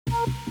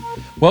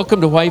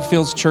Welcome to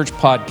Whitefields Church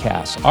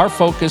Podcast. Our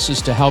focus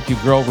is to help you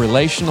grow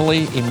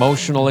relationally,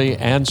 emotionally,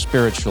 and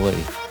spiritually.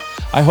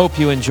 I hope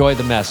you enjoy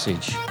the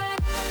message.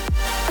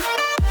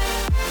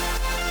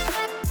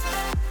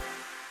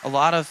 A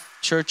lot of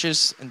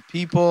churches and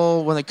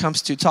people, when it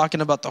comes to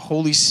talking about the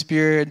Holy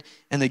Spirit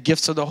and the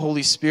gifts of the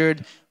Holy Spirit,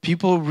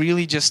 people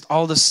really just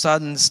all of a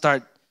sudden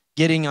start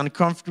getting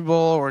uncomfortable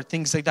or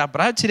things like that.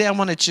 But today I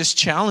want to just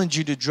challenge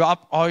you to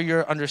drop all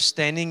your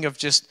understanding of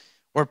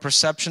or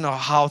perception of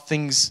how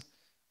things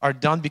are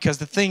done, because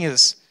the thing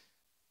is,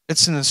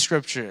 it's in the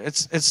scripture.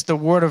 It's the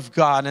word of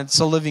God, and it's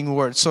a living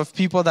word. So if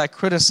people that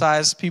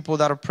criticize people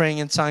that are praying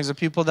in tongues, or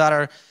people that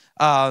are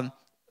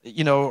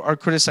are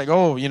criticizing,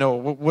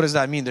 what does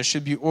that mean? There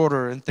should be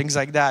order and things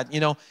like that.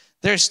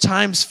 There's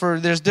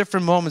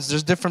different moments,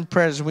 there's different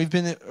prayers. We've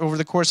been over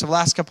the course of the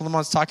last couple of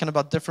months talking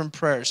about different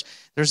prayers.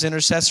 There's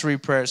intercessory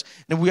prayers.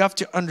 And we have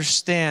to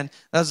understand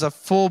that as a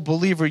full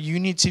believer, you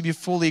need to be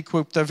fully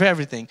equipped of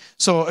everything.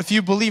 So if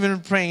you believe in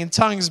praying in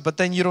tongues, but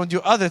then you don't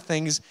do other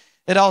things,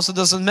 it also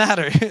doesn't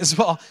matter as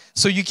well.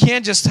 So you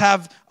can't just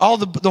have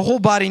the whole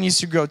body needs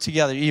to grow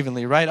together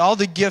evenly, right? All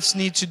the gifts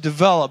need to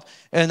develop.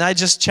 And I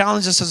just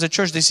challenge us as a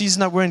church, the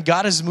season that we're in,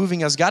 God is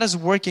moving us. God is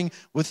working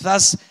with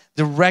us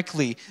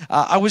directly.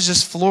 I was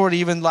just floored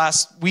even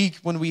last week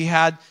when we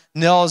had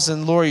Nels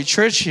and Lori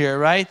Church here,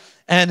 right?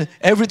 And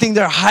everything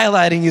they're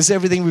highlighting is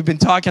everything we've been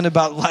talking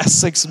about the last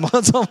 6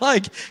 months. I'm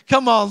like,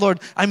 come on, Lord.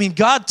 I mean,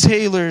 God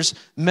tailors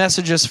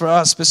messages for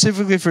us,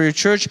 specifically for your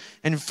church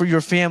and for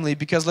your family.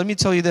 Because let me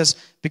tell you this,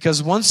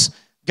 because once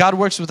God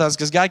works with us,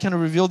 because God kind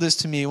of revealed this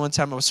to me one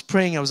time. I was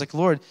praying. I was like,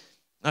 Lord,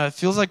 it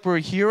feels like we're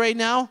here right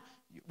now.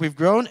 We've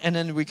grown, and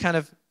then we kind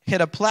of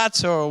hit a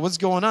plateau. What's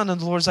going on?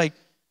 And the Lord's like,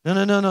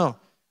 no.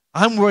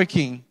 I'm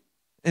working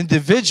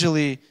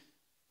individually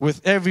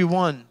with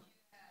everyone.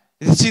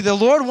 See, the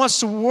Lord wants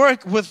to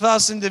work with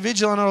us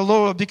individually on our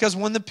level, because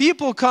when the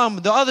people come,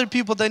 the other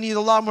people that need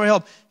a lot more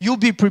help, you'll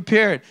be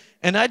prepared.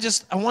 And I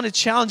want to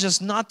challenge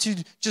us not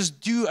to just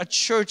do a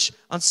church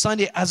on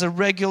Sunday as a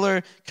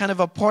regular kind of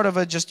a part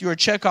of just your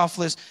checkoff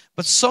list,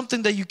 but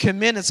something that you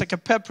come in, it's like a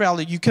pep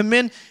rally. You come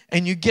in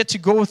and you get to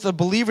go with the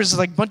believers. It's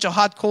like a bunch of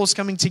hot coals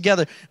coming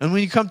together. And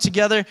when you come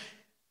together,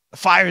 the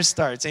fire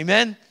starts.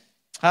 Amen?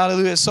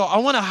 Hallelujah. So I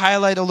want to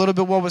highlight a little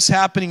bit what was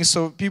happening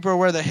so people are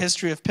aware of the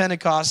history of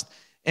Pentecost.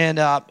 And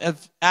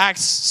of Acts,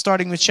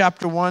 starting with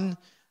chapter 1,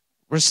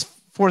 verse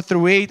 4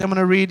 through 8, I'm going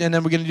to read, and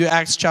then we're going to do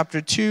Acts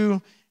chapter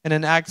 2, and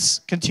then Acts,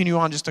 continue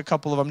on just a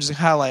couple of them, just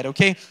highlight,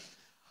 okay?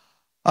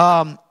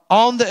 On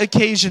the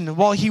occasion,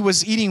 while he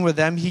was eating with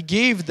them, he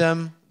gave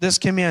them this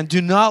command: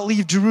 do not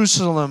leave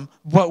Jerusalem,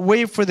 but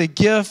wait for the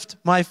gift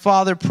my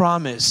Father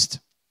promised,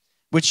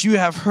 which you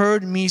have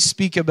heard me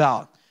speak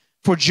about.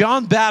 For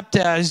John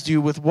baptized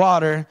you with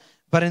water,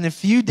 but in a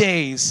few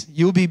days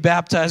you'll be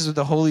baptized with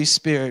the Holy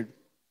Spirit.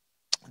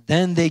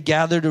 Then they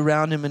gathered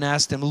around him and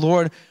asked him,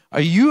 Lord,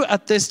 are you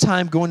at this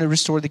time going to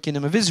restore the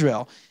kingdom of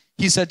Israel?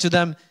 He said to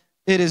them,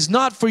 it is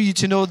not for you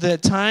to know the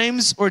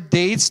times or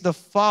dates the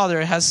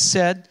Father has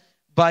set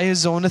by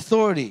his own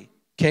authority.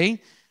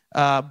 Okay?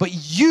 But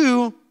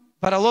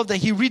I love that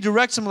he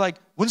redirects them like,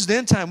 when's the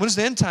end time? When's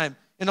the end time?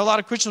 And a lot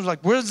of Christians are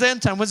like, where's the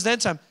end time? When's the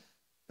end time?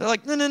 They're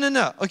like,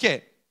 no.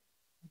 Okay.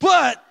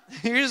 But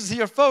here's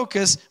your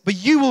focus.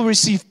 But you will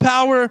receive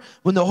power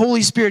when the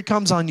Holy Spirit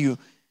comes on you.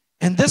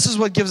 And this is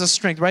what gives us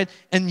strength, right?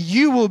 And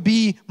you will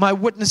be my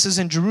witnesses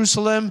in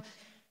Jerusalem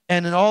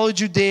and in all of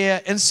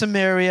Judea and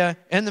Samaria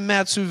and the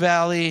Matsu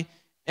Valley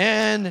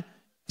and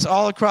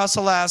all across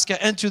Alaska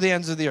and to the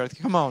ends of the earth.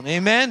 Come on,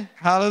 amen?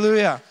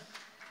 Hallelujah.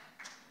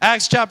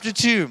 Acts chapter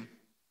 2.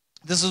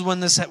 This is when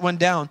this went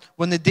down.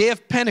 When the day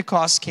of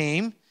Pentecost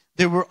came,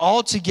 they were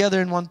all together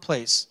in one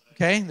place,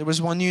 okay? There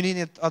was one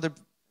unity. Other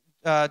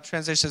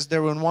translations, they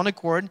were in one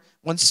accord,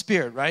 one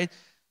spirit, right?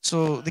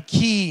 So the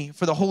key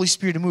for the Holy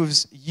Spirit to move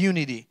is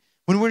unity.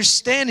 When we're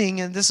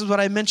standing, and this is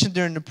what I mentioned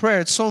during the prayer,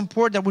 it's so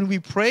important that when we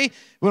pray,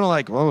 we're not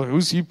like, well,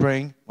 who's he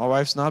praying? My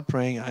wife's not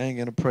praying. I ain't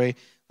going to pray.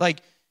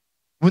 Like,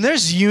 when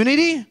there's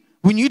unity,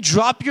 when you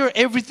drop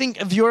everything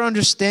of your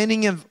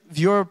understanding of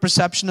your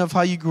perception of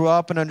how you grew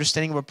up and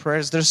understanding of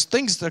prayers, there's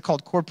things that are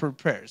called corporate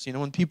prayers,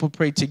 when people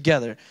pray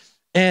together.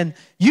 And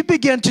you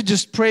begin to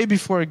just pray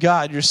before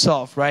God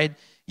yourself, right?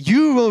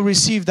 You will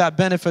receive that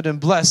benefit and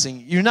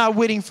blessing. You're not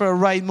waiting for a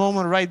right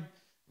moment, right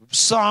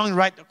song,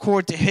 right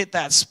chord to hit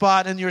that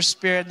spot in your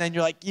spirit, and then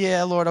you're like,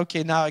 yeah, Lord,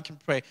 okay, now I can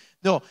pray.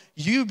 No,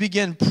 you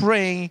begin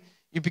praying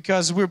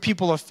because we're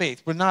people of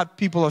faith. We're not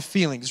people of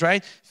feelings,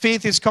 right?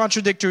 Faith is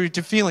contradictory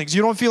to feelings.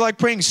 You don't feel like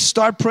praying,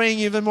 start praying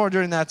even more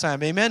during that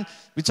time, amen?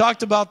 We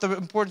talked about the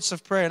importance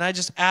of prayer, and I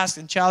just asked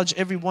and challenged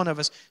every one of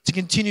us to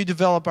continue to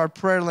develop our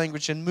prayer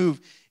language and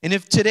move. And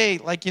if today,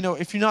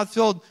 if you're not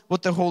filled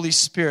with the Holy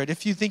Spirit,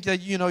 if you think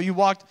that, you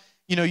walked,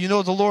 you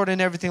know the Lord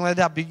and everything like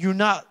that, but you're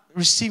not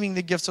receiving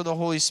the gifts of the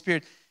Holy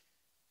Spirit,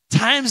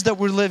 times that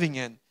we're living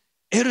in,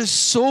 it is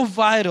so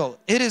vital.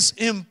 It is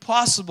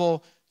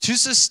impossible to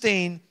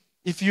sustain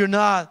if you're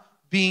not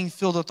being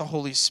filled with the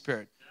Holy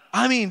Spirit.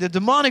 I mean, the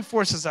demonic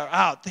forces are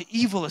out. The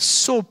evil is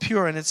so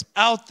pure and it's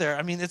out there.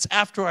 I mean, it's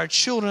after our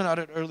children at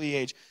an early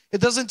age. It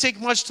doesn't take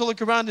much to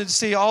look around and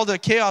see all the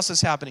chaos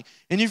is happening.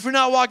 And if you're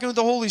not walking with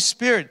the Holy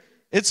Spirit,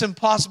 it's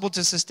impossible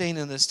to sustain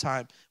in this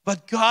time.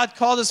 But God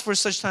called us for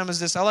such time as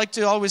this. I like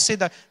to always say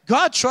that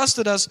God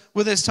trusted us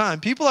with this time.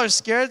 People are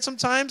scared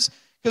sometimes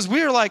because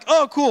we're like,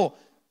 oh, cool,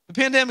 the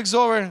pandemic's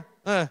over.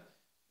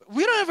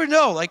 We don't ever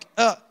know. Like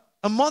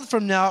a month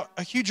from now,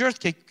 a huge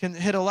earthquake can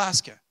hit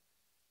Alaska.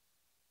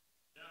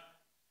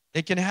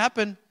 It can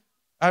happen.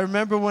 I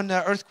remember when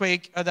that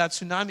earthquake, that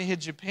tsunami hit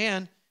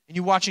Japan, and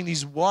you're watching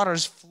these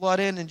waters flood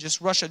in and just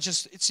rush.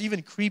 It's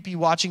even creepy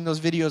watching those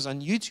videos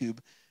on YouTube.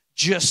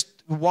 Just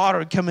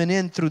water coming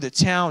in through the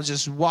town,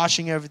 just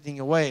washing everything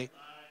away.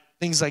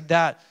 Things like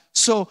that.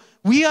 So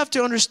we have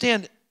to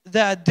understand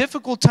that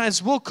difficult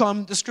times will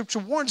come. The scripture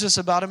warns us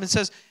about them. It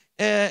says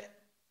that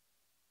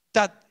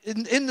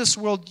in this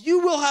world, you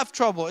will have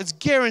trouble. It's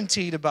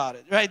guaranteed about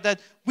it, right? That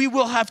we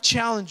will have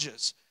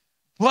challenges.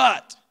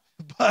 But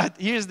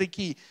here's the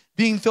key.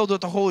 Being filled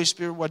with the Holy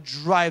Spirit, what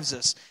drives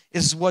us,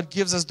 is what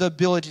gives us the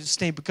ability to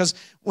stay. Because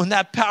when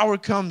that power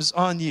comes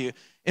on you,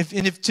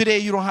 if today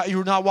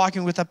you're not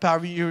walking with that power,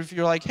 if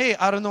you're like, hey,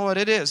 I don't know what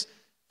it is.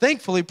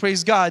 Thankfully,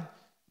 praise God,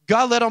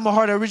 God led on my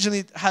heart. I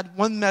originally had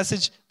one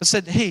message, but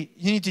said, hey,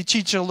 you need to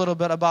teach a little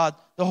bit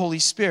about the Holy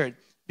Spirit.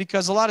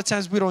 Because a lot of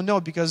times we don't know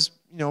because,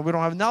 we don't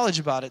have knowledge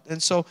about it.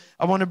 And so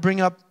I want to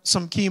bring up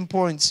some key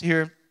points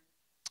here.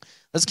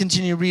 Let's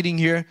continue reading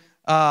here.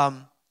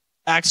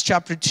 Acts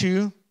chapter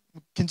 2,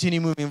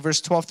 continue moving,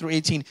 verse 12 through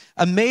 18.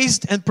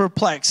 Amazed and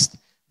perplexed,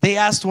 they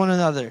asked one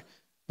another,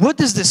 what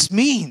does this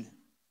mean?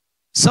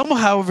 Some,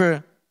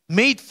 however,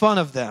 made fun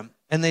of them,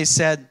 and they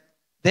said,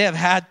 they have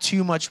had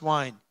too much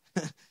wine.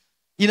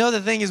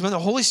 The thing is, when the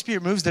Holy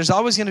Spirit moves, there's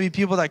always going to be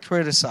people that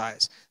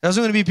criticize. There's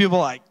going to be people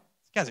like,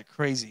 these guys are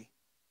crazy.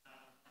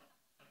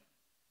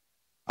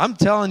 I'm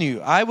telling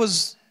you, I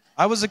was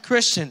a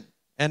Christian,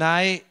 and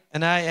I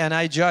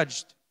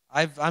judged.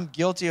 I'm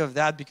guilty of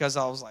that because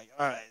I was like,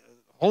 all right,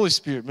 the Holy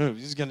Spirit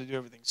moves. He's going to do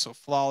everything so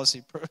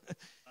flawlessly.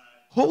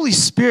 Holy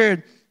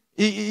Spirit,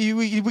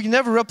 we can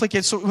never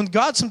replicate. So when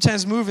God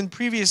sometimes moved in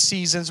previous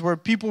seasons where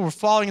people were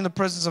falling in the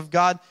presence of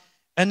God,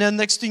 and then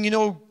next thing you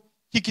know,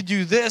 he could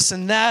do this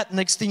and that.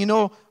 Next thing you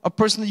know, a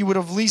person that you would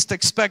have least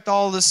expect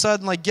all of a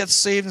sudden gets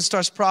saved and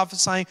starts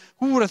prophesying.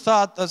 Who would have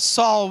thought that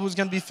Saul was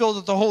going to be filled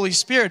with the Holy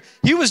Spirit?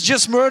 He was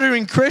just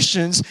murdering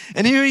Christians,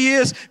 and here he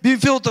is being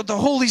filled with the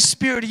Holy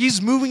Spirit.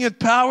 He's moving in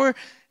power,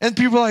 and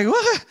people are like,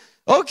 what?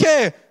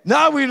 Okay,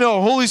 now we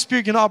know Holy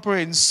Spirit can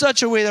operate in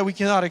such a way that we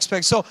cannot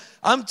expect. So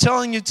I'm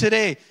telling you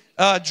today,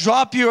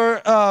 drop your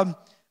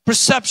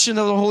perception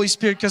of the Holy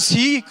Spirit, because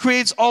he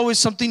creates always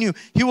something new.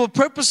 He will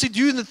purposely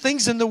do the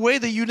things in the way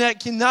that you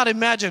cannot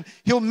imagine.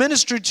 He'll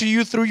minister to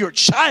you through your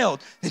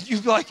child, and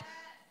you'll be like,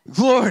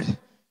 Lord,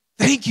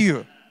 thank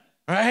you.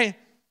 All right?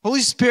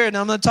 Holy Spirit, and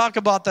I'm going to talk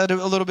about that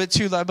a little bit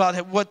too,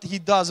 about what he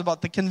does,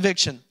 about the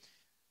conviction.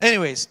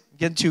 Anyways,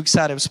 getting too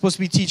excited. I'm supposed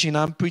to be teaching,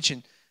 now I'm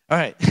preaching. All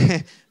right,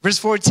 verse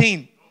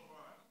 14.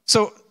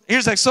 So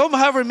here's some,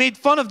 however, made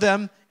fun of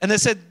them, and they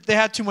said they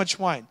had too much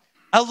wine.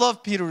 I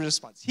love Peter's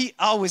response. He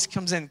always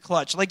comes in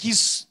clutch. We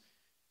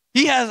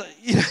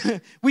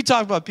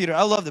talked about Peter.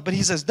 I loved it. But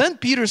he says, then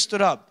Peter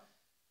stood up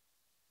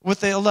with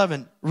the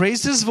 11,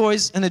 raised his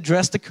voice and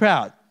addressed the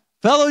crowd.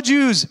 Fellow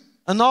Jews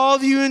and all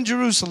of you in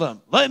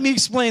Jerusalem, let me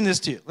explain this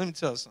to you. Let me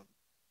tell you something.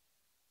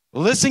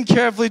 Listen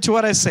carefully to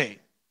what I say.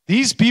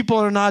 These people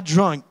are not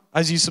drunk,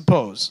 as you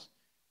suppose.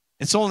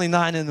 It's only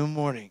 9 a.m.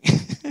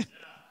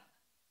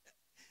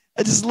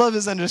 I just love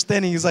his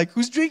understanding. He's like,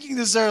 who's drinking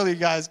this early,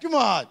 guys? Come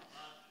on.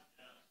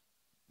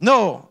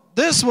 No,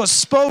 this was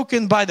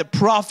spoken by the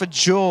prophet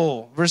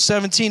Joel. Verse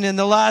 17, in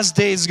the last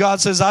days,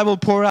 God says, I will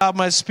pour out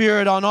my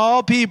spirit on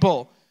all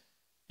people.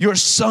 Your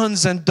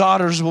sons and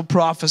daughters will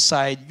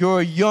prophesy.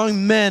 Your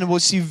young men will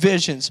see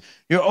visions.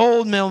 Your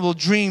old men will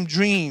dream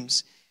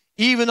dreams.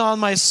 Even on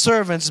my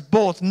servants,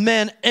 both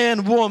men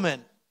and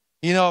women.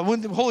 When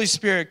the Holy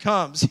Spirit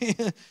comes,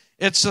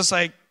 it's just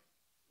like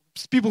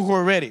people who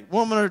are ready.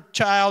 Woman or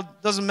child,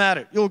 doesn't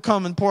matter. You'll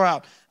come and pour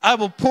out. I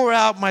will pour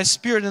out my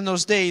spirit in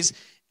those days,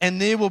 and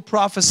they will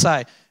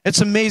prophesy. It's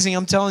amazing.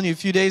 I'm telling you, a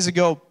few days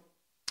ago,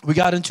 we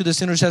got into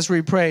this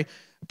intercessory prayer.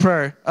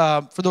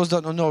 For those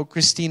that don't know,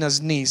 Christina's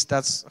niece,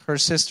 that's her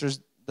sister's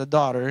the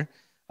daughter.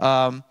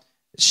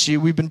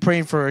 We've been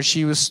praying for her.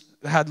 She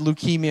had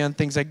leukemia and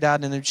things like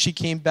that, and then she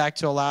came back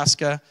to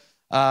Alaska.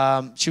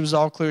 She was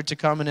all cleared to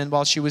come, and then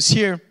while she was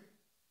here,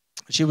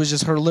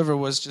 her liver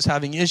was just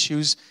having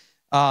issues,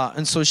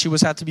 and so she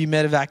had to be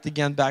medevaced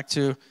again back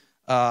to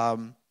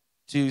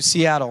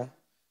Seattle.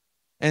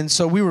 And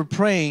so we were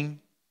praying.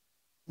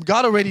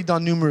 God already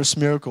done numerous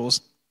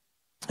miracles.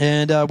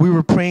 And we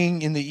were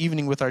praying in the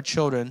evening with our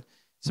children.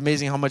 It's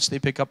amazing how much they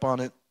pick up on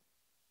it.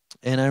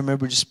 And I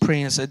remember just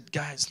praying. I said,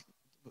 guys,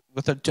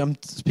 I'm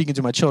speaking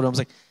to my children. I was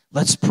like,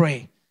 let's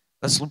pray.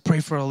 Let's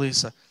pray for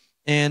Elisa.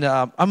 And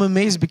I'm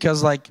amazed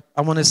because, I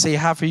want to say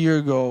half a year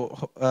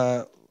ago,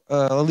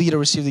 Alita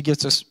received the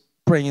gift of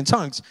praying in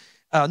tongues.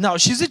 Now,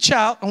 she's a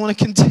child. I want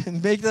to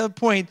make that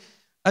point.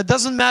 It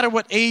doesn't matter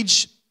what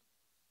age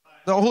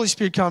the Holy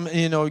Spirit come,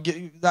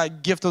 that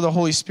gift of the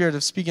Holy Spirit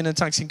of speaking in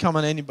tongues can come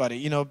on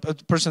anybody, a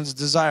person's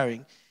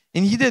desiring.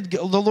 And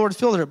the Lord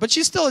filled her. But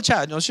she's still a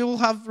child. She will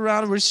have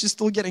around where she's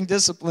still getting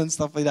discipline,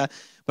 stuff like that.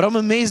 But I'm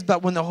amazed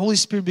that when the Holy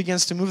Spirit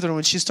begins to move her,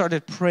 when she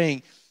started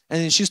praying,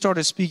 and then she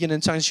started speaking in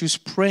tongues, she was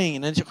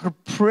praying, and her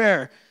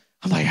prayer,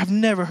 I'm like, I've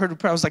never heard a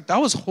prayer. I was like, that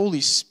was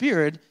Holy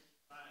Spirit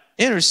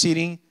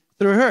interceding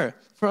through her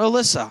for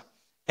Alyssa.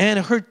 And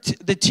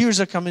the tears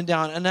are coming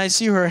down, and I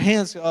see her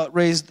hands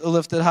raised,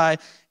 lifted high,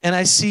 and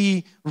I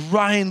see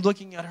Ryan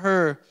looking at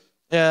her,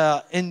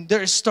 and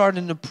they're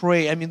starting to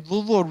pray. I mean, the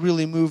Lord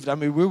really moved. I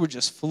mean, we were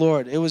just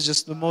floored. It was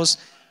just the most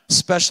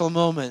special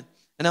moment.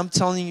 And I'm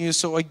telling you,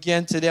 so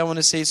again, today I want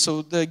to say,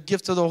 so the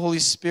gift of the Holy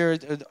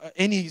Spirit,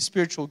 any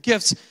spiritual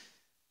gifts,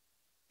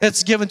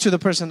 it's given to the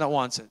person that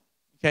wants it.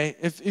 Okay?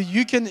 If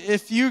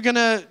you're going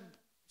to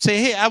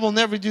say, hey, I will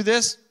never do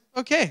this,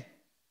 okay.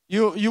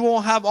 You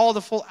won't have all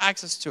the full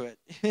access to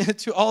it,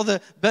 to all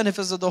the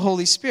benefits of the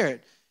Holy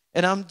Spirit.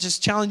 And I'm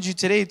just challenging you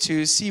today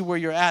to see where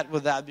you're at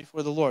with that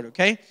before the Lord,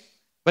 okay?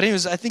 But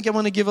anyways, I think I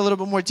want to give a little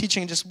bit more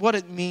teaching, just what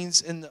it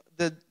means and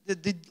a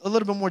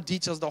little bit more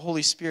details of the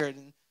Holy Spirit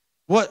and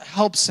what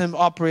helps him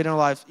operate in our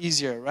life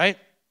easier, right?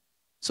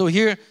 So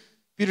here,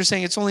 Peter's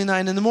saying it's only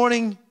 9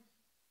 a.m.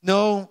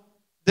 No,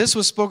 this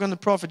was spoken to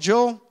the prophet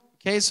Joel.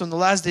 Okay, so in the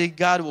last day,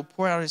 God will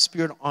pour out his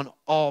Spirit on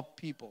all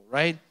people,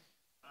 right?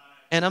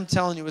 And I'm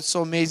telling you, it's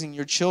so amazing.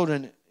 Your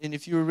children, and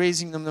if you're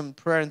raising them in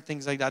prayer and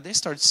things like that, they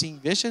start seeing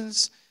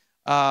visions.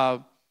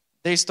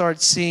 They start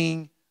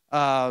seeing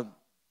angels.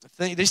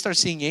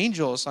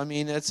 I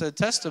mean, it's a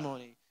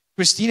testimony.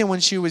 Christina, when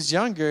she was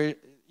younger,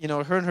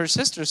 her and her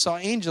sister saw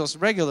angels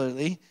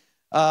regularly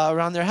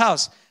around their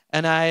house.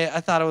 And I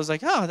thought, I was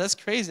like, oh, that's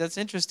crazy. That's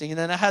interesting. And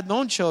then I had my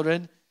own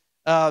children,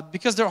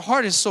 because their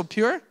heart is so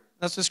pure.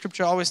 That's what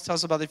Scripture always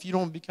tells about. If you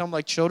don't become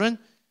like children,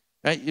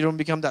 right? You don't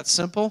become that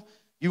simple.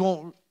 You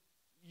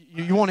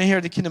won't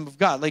inherit the kingdom of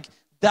God. Like,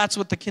 that's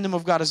what the kingdom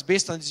of God is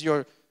based on, is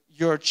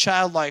your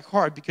childlike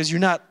heart, because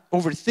you're not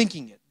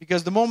overthinking it.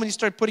 Because the moment you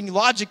start putting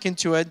logic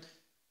into it,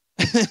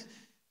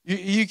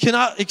 you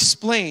cannot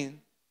explain.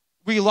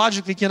 We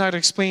logically cannot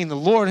explain the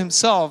Lord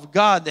himself,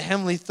 God, the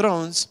heavenly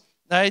thrones,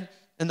 right?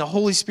 And the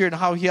Holy Spirit,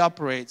 how he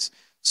operates.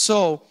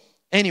 So,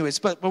 anyways,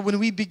 but when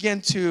we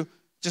begin to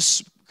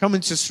just come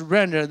into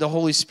surrender, the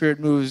Holy Spirit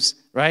moves,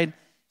 right?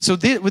 So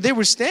when they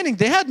were standing,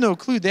 they had no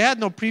clue. They had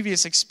no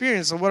previous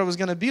experience of what it was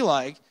going to be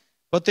like.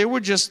 But they were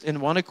just in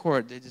one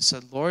accord. They just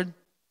said, Lord,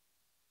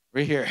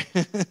 we're here.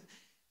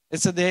 It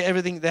said they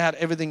had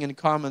everything in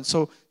common.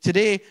 So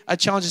today, I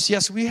challenge us,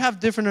 yes, we have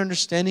different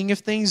understanding of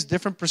things,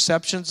 different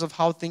perceptions of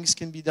how things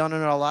can be done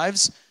in our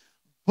lives.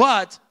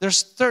 But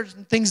there's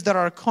certain things that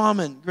are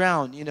common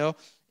ground,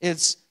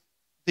 It's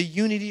the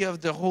unity of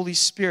the Holy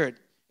Spirit.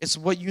 It's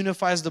what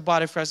unifies the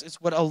body for us.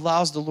 It's what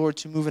allows the Lord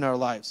to move in our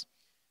lives.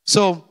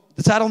 So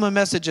the title of my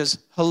message is,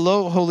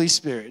 Hello, Holy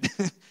Spirit.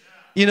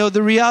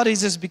 The reality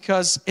is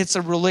because it's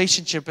a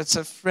relationship. It's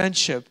a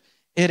friendship.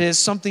 It is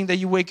something that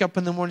you wake up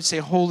in the morning and say,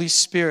 Holy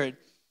Spirit.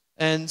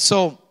 And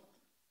so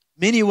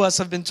many of us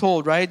have been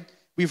told, right?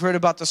 We've heard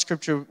about the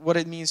Scripture, what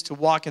it means to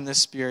walk in the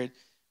Spirit.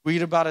 We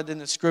read about it in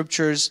the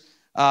Scriptures.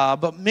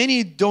 But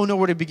many don't know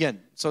where to begin.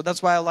 So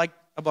that's why I like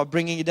about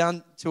bringing it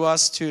down to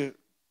us to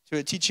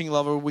a teaching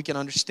level where we can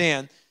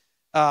understand.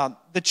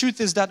 The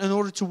truth is that in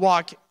order to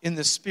walk in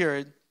the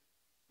Spirit,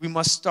 we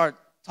must start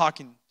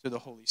talking to the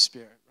Holy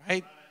Spirit,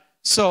 right?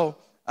 So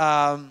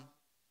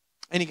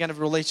any kind of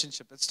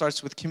relationship, it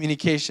starts with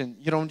communication.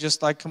 You don't just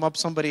come up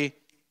somebody,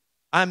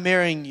 I'm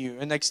marrying you,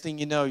 and next thing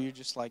you know, you're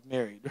just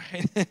married,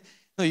 right?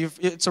 No,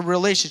 it's a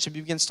relationship.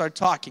 You can start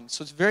talking.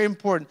 So it's very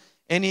important.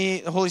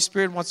 The Holy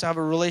Spirit wants to have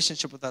a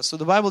relationship with us. So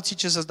the Bible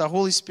teaches us the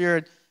Holy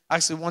Spirit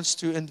actually wants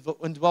to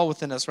indwell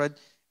within us, right?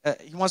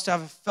 He wants to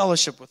have a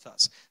fellowship with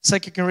us.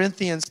 2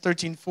 Corinthians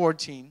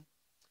 13:14.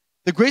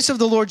 The grace of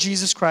the Lord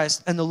Jesus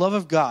Christ and the love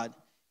of God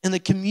and the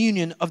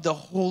communion of the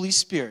Holy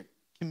Spirit,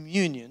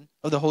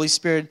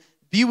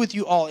 be with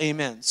you all.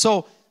 Amen.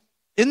 So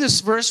in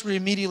this verse, we're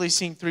immediately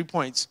seeing 3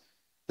 points.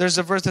 There's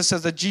a verse that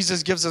says that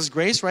Jesus gives us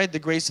grace, right? The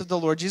grace of the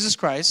Lord Jesus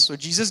Christ. So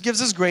Jesus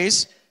gives us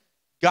grace,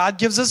 God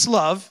gives us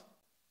love,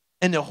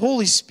 and the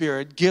Holy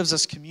Spirit gives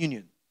us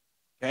communion.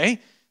 Okay?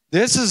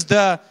 This is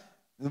the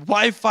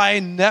Wi-Fi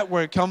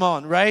network. Come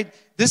on, right?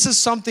 This is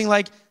something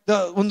like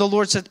when the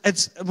Lord said,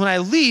 when I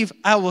leave,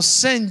 I will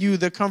send you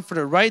the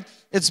Comforter, right?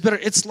 It's better.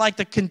 It's like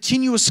the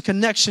continuous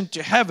connection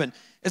to heaven.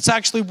 It's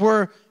actually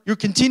where you're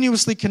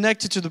continuously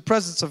connected to the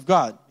presence of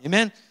God.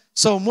 Amen?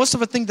 So most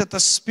of us think that the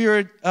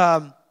Spirit,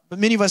 but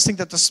many of us think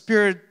that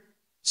the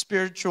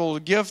spiritual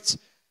gifts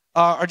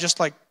are just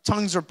like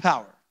tongues or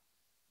power.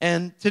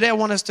 And today I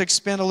want us to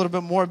expand a little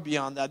bit more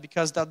beyond that,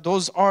 because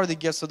those are the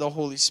gifts of the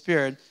Holy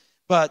Spirit.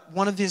 But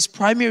one of his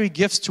primary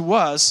gifts to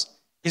us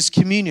is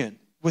communion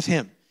with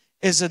him.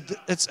 It's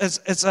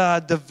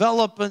a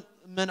development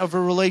of a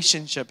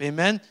relationship.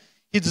 Amen?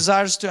 He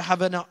desires to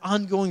have an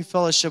ongoing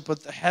fellowship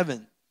with the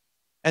heaven.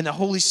 And the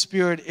Holy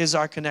Spirit is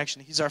our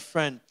connection. He's our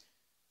friend.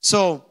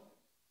 So,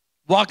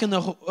 to walk in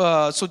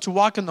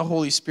the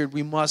Holy Spirit,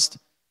 we must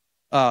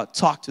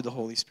talk to the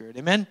Holy Spirit.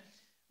 Amen?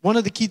 One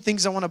of the key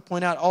things I want to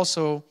point out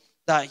also,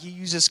 that he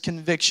uses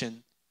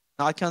conviction,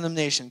 not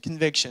condemnation,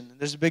 conviction.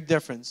 There's a big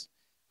difference.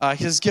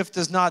 His gift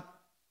is not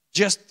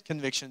just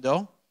conviction,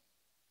 though.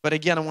 But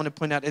again, I want to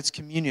point out it's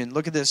communion.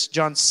 Look at this,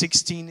 John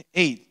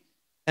 16:8.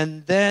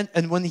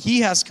 And when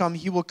he has come,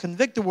 he will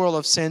convict the world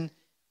of sin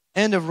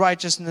and of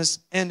righteousness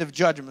and of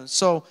judgment.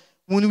 So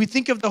when we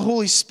think of the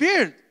Holy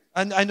Spirit,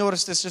 and I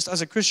noticed this just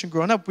as a Christian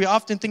growing up, we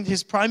often think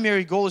his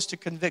primary goal is to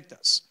convict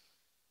us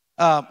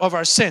of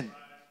our sin.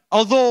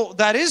 Although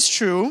that is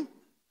true,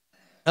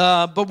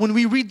 but when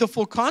we read the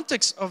full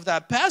context of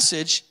that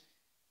passage,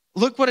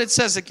 look what it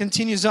says. It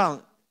continues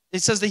on.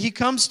 It says that he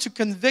comes to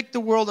convict the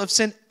world of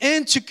sin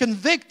and to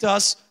convict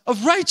us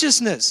of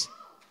righteousness.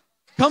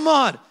 Come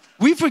on.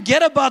 We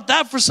forget about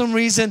that for some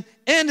reason,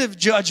 and of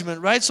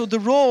judgment, right? So the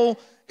role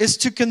is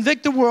to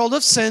convict the world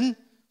of sin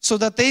so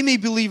that they may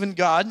believe in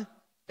God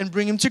and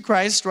bring him to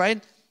Christ,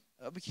 right?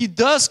 He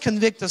does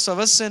convict us of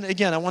a sin,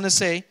 again, I want to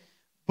say,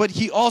 but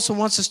he also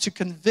wants us to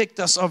convict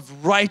us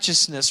of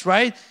righteousness,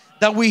 right?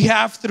 That we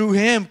have through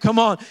him. Come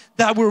on.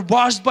 That we're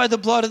washed by the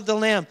blood of the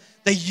Lamb.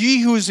 That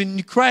ye who is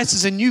in Christ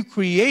is a new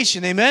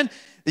creation. Amen?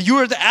 That you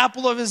are the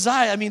apple of his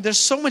eye. I mean, there's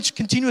so much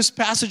continuous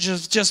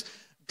passages. Just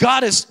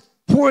God is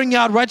pouring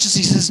out righteousness.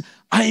 He says,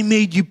 I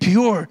made you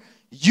pure.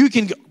 You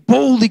can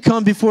boldly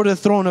come before the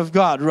throne of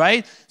God,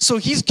 right? So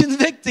he's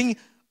convicting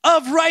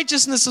of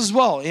righteousness as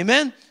well.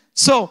 Amen?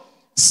 So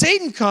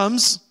Satan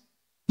comes,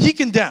 he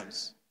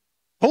condemns.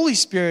 Holy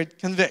Spirit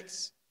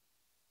convicts.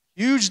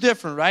 Huge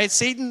difference, right?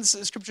 Satan's,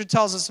 scripture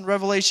tells us in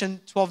Revelation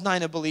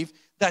 12:9, I believe,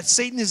 that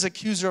Satan is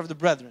accuser of the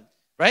brethren,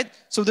 right?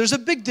 So there's a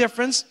big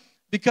difference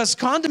because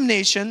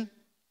condemnation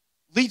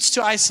leads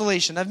to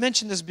isolation. I've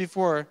mentioned this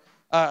before,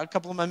 a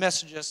couple of my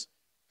messages.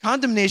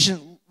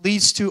 Condemnation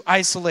leads to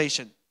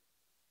isolation.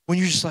 When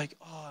you're just like,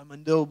 oh, I'm a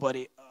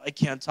nobody. I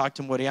can't talk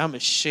to anybody. I'm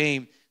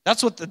ashamed.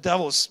 That's what the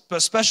devil's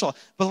special.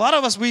 But a lot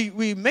of us,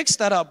 we mix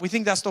that up. We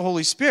think that's the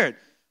Holy Spirit.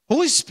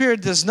 Holy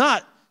Spirit does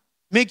not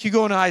make you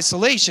go into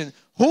isolation.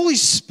 Holy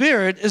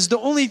Spirit is the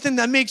only thing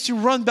that makes you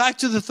run back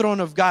to the throne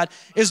of God.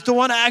 Is the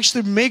one that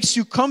actually makes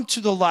you come to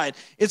the light.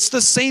 It's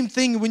the same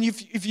thing when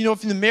if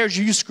in the marriage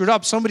you screwed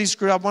up, somebody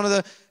screwed up, one of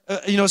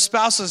the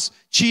spouses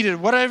cheated,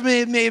 whatever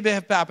it may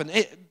have happened.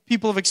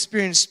 People have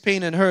experienced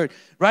pain and hurt,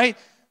 right?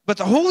 But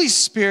the Holy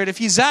Spirit, if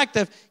he's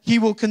active, he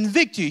will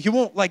convict you. He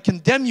won't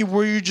condemn you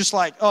where you're just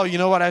like, oh, you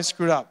know what, I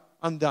screwed up.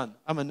 I'm done.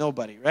 I'm a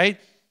nobody, right?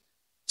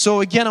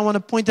 So again, I want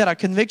to point that out.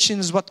 Conviction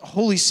is what the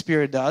Holy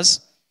Spirit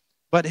does.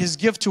 But his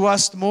gift to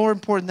us, more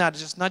important than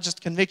that, is not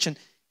just conviction,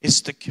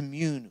 is to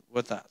commune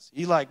with us.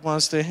 He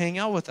wants to hang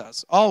out with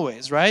us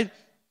always, right?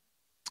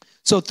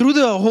 So through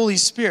the Holy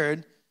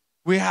Spirit,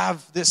 we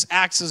have this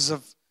access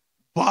of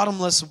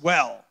bottomless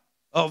well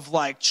of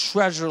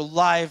treasure,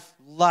 life,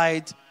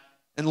 light,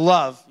 and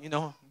love.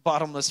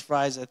 Bottomless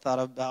fries, I thought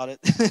about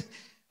it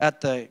at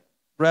the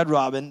Red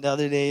Robin the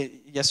other day,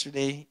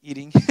 yesterday,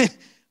 eating.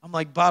 I'm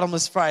like,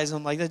 bottomless fries.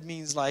 I'm like, that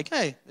means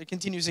hey, they're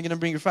continuously going to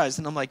bring your fries.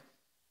 And I'm like,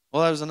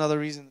 well, that was another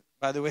reason,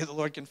 by the way, the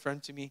Lord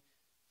confirmed to me.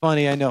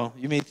 Funny, I know.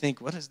 You may think,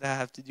 what does that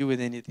have to do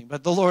with anything?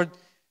 But the Lord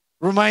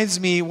reminds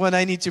me when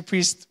I need to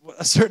preach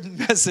a certain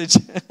message.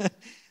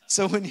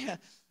 So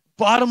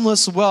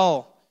bottomless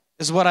well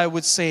is what I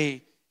would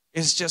say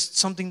is just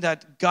something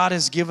that God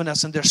has given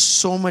us, and there's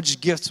so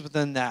much gifts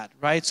within that,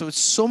 right? So it's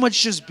so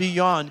much just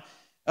beyond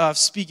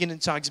speaking in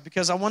tongues,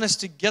 because I want us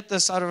to get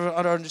this out of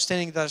our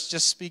understanding that it's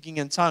just speaking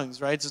in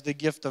tongues, right? It's the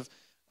gift of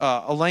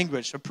a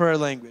language, a prayer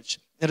language.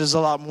 It is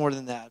a lot more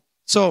than that.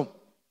 So,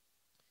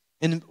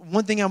 and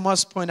one thing I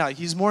must point out,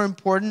 he's more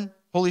important,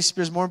 Holy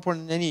Spirit is more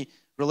important than any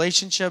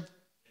relationship,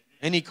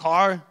 any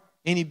car,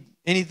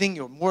 anything,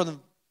 more than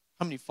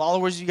how many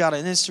followers you got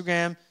on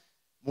Instagram,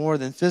 more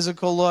than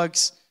physical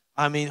looks.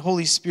 I mean,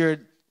 Holy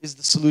Spirit is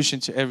the solution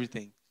to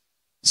everything.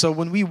 So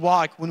when we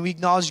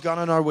acknowledge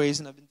God in our ways,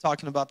 and I've been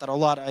talking about that a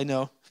lot, I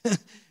know,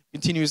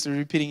 continuously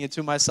repeating it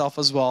to myself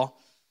as well,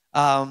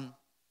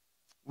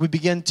 we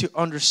begin to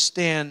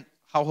understand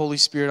how Holy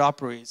Spirit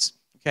operates,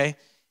 okay?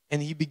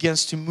 And he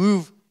begins to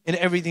move in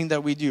everything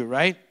that we do,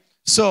 right?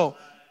 So,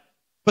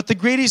 but the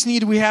greatest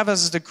need we have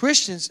as the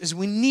Christians is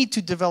we need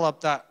to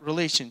develop that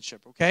relationship,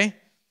 okay?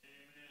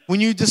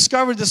 When you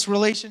discover this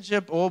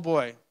relationship, oh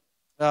boy,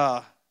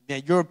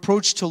 your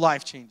approach to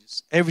life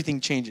changes.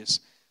 Everything changes.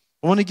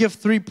 I want to give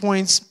 3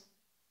 points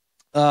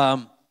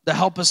that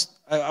help us,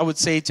 I would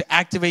say, to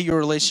activate your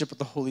relationship with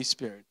the Holy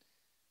Spirit.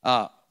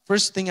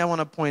 First thing I want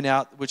to point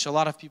out, which a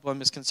lot of people have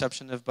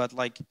misconception of, but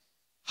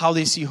how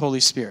they see Holy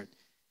Spirit.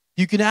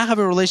 You cannot have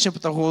a relationship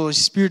with the Holy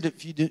Spirit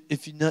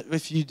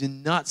if you do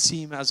not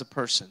see him as a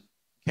person,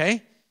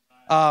 okay?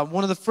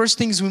 One of the first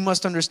things we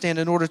must understand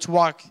in order to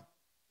walk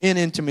in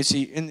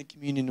intimacy, in the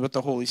communion with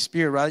the Holy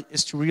Spirit, right,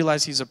 is to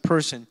realize he's a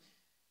person.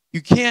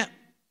 You can't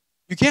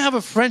have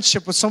a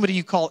friendship with somebody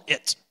you call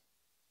it,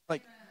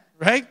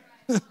 right?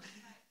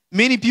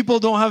 Many people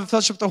don't have a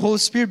fellowship with the Holy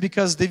Spirit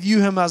because they view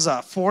him as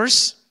a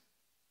force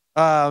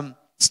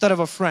instead of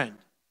a friend.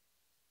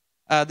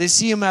 They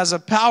see him as a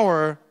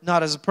power,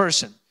 not as a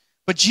person.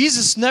 But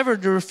Jesus never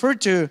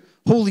referred to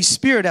Holy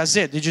Spirit as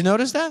it. Did you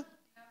notice that?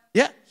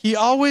 Yeah. He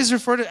always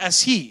referred to it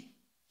as he.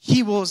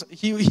 He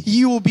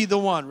will be the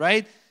one,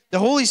 right? The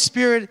Holy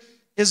Spirit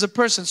is a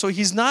person. So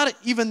he's not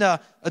even a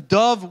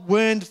dove,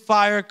 wind,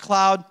 fire,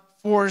 cloud,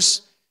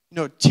 force,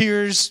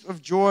 tears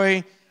of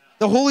joy.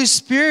 The Holy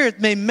Spirit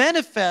may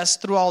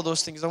manifest through all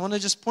those things. I want to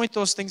just point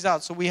those things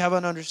out so we have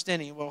an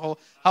understanding of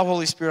how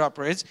Holy Spirit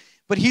operates.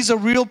 But he's a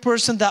real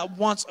person that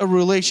wants a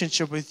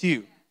relationship with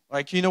you.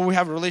 Like, we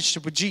have a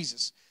relationship with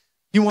Jesus.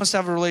 He wants to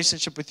have a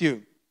relationship with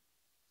you.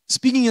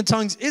 Speaking in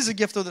tongues is a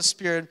gift of the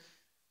Spirit,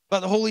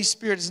 but the Holy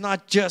Spirit is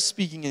not just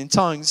speaking in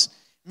tongues.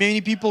 Many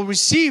people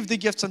receive the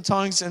gifts in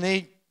tongues and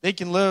they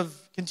can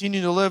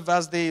continue to live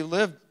as they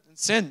live in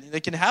sin. They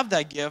can have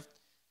that gift.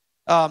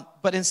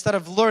 But instead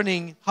of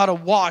learning how to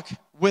walk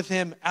with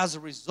him as a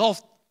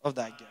result of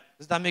that gift.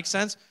 Does that make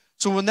sense?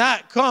 So when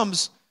that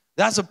comes,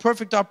 that's a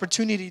perfect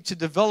opportunity to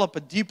develop a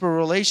deeper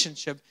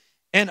relationship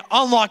and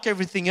unlock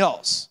everything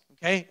else.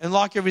 Okay?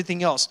 Unlock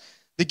everything else.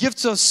 The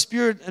gifts of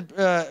Spirit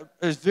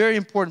is very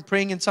important.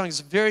 Praying in tongues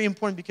is very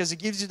important because it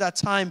gives you that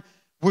time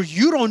where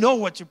you don't know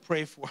what to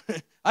pray for.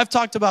 I've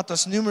talked about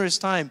this numerous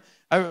times.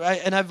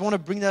 And I want to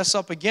bring this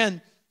up again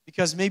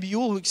because maybe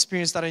you'll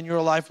experience that in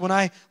your life. When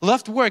I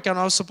left work and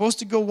I was supposed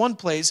to go one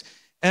place,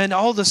 and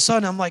all of a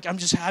sudden I'm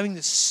just having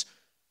this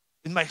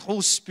in my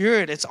whole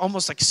spirit. It's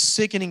almost like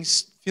sickening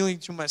feeling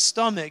to my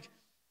stomach,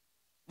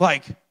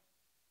 like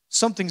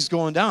something's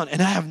going down,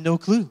 and I have no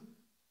clue.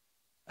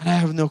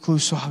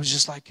 So I was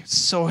just like, it's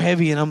so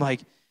heavy, and I'm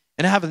like,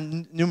 and it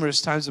happened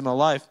numerous times in my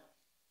life.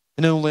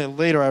 And then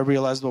later I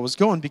realized what was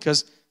going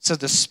because it says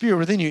the Spirit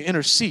within you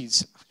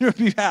intercedes on your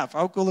behalf.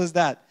 How cool is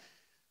that?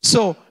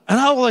 So, and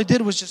all I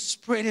did was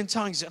just pray in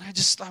tongues. And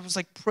I was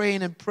like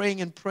praying and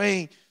praying and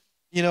praying,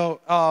 in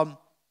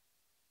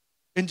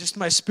just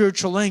my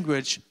spiritual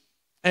language.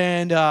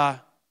 And all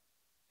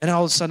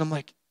of a sudden I'm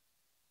like,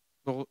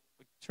 well,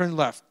 turn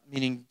left,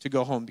 meaning to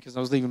go home because I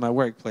was leaving my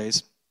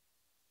workplace.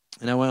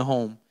 And I went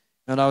home.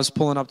 And I was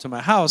pulling up to my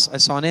house. I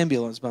saw an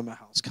ambulance by my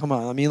house. Come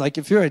on. I mean, like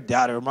if you're a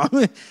dad or a mom,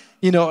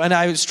 and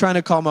I was trying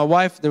to call my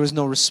wife. There was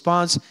no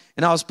response.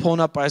 And I was pulling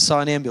up. I saw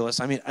an ambulance.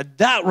 I mean,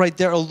 that right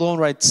there alone,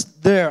 right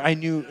there, I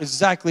knew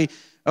exactly.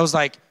 I was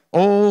like,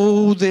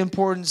 oh, the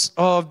importance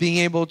of being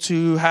able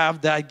to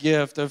have that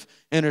gift of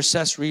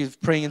intercessory, of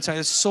praying in tongues.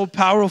 It's so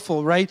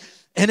powerful, right?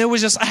 And it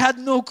was just, I had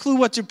no clue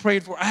what to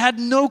pray for. I had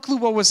no clue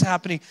what was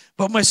happening.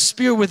 But my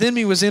spirit within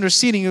me was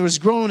interceding. It was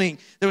groaning.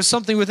 There was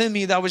something within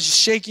me that was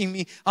shaking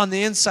me on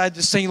the inside,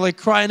 just saying, like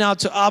crying out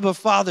to Abba,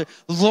 Father,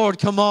 Lord,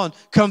 come on,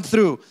 come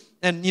through.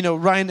 And,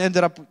 Ryan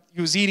ended up, he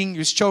was eating, he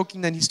was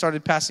choking, then he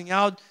started passing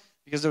out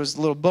because there was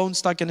a little bone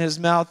stuck in his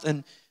mouth.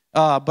 And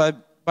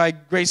but by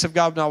grace of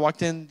God, when I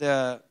walked in,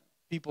 the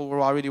people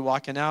were already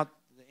walking out,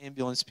 the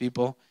ambulance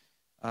people.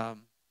 Got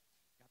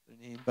their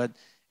name. But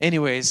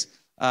anyways,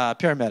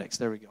 paramedics,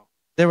 there we go.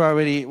 They were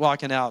already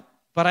walking out.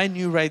 But I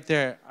knew right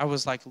there, I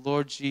was like,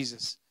 Lord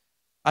Jesus,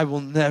 I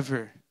will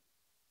never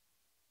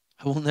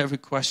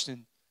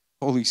question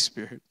Holy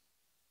Spirit.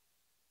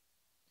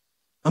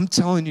 I'm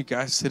telling you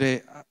guys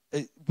today,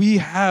 we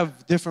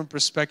have different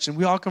perspectives.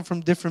 We all come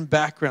from different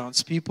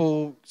backgrounds.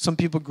 Some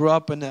people grew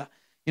up in a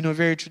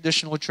very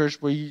traditional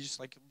church where you just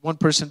like one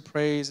person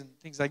prays and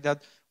things like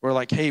that. We're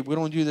like, hey, we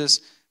don't do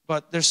this.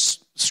 But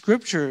there's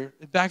scripture,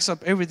 it backs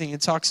up everything.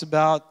 It talks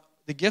about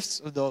the gifts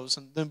of those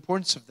and the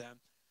importance of them.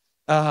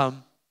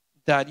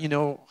 That,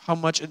 how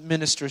much it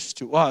ministers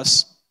to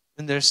us.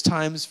 And there's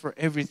times for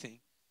everything.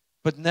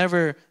 But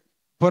never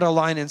put a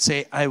line and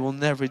say, I will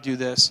never do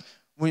this.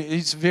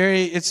 It's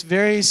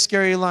very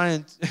scary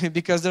line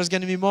because there's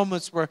going to be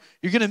moments where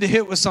you're going to be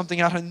hit with something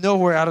out of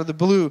nowhere, out of the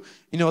blue,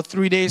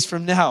 3 days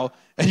from now.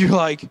 And you're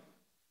like,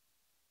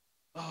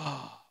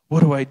 oh, what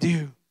do I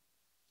do?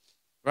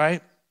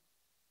 Right?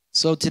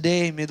 So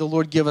today, may the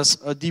Lord give us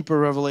a deeper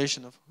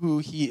revelation of who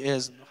He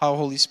is and how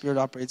Holy Spirit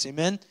operates.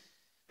 Amen?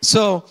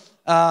 So,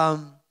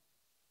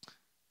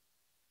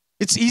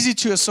 it's easy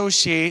to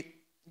associate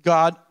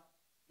God,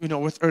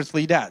 with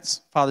earthly dads.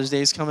 Father's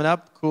Day is coming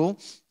up. Cool.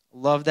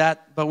 Love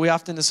that. But we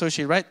often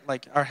associate, right?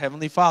 Like our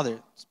Heavenly Father.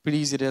 It's pretty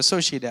easy to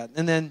associate that.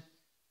 And then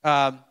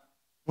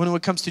when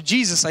it comes to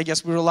Jesus, I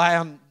guess we rely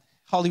on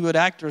Hollywood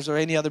actors or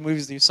any other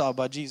movies that you saw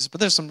about Jesus.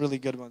 But there's some really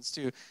good ones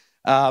too.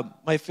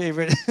 My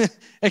favorite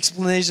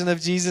explanation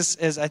of Jesus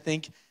is, I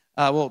think,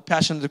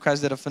 Passion of the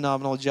Christ did a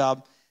phenomenal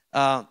job.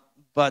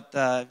 But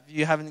if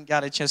you haven't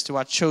got a chance to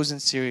watch Chosen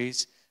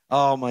series,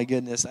 oh my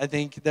goodness. I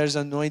think there's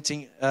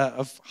anointing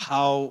of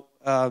how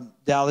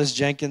Dallas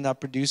Jenkins, that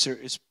producer,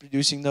 is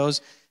producing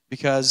those.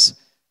 Because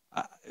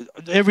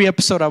every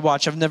episode I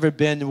watch, I've never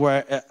been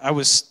where I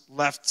was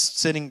left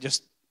sitting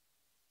just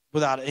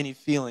without any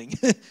feeling.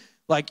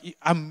 Like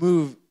I'm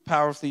moved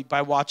powerfully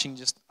by watching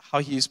just how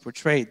He is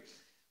portrayed.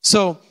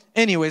 So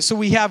anyway, so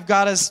we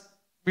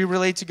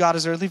relate to God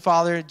as earthly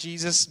Father,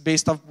 Jesus,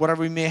 based off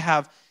whatever we may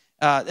have.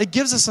 It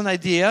gives us an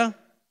idea.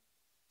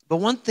 But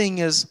one thing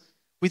is,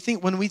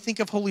 when we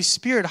think of Holy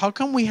Spirit, how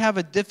come we have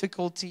a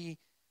difficulty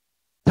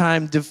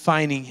time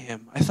defining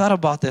him. I thought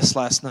about this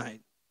last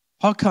night.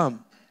 How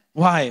come?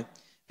 Why?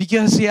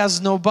 Because he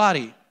has no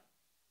body.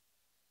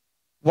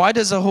 Why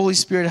does the Holy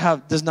Spirit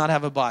does not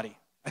have a body?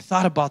 I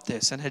thought about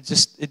this, and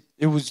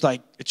it was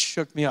like it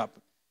shook me up.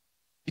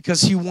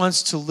 Because he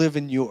wants to live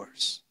in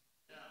yours.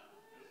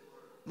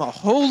 The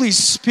Holy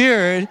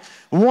Spirit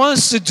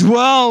wants to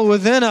dwell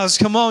within us.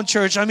 Come on,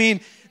 church. I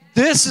mean,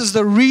 this is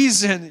the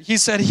reason he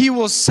said he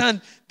will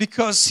send,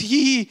 because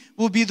he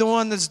will be the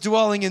one that's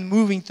dwelling and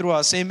moving through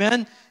us.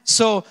 Amen?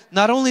 So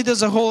not only does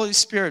the Holy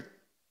Spirit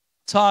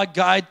talk,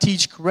 guide,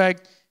 teach,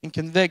 correct, and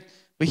convict,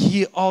 but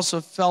he also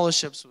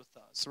fellowships with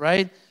us,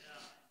 right?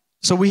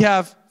 So we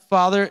have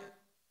Father,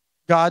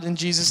 God, and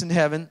Jesus in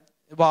heaven,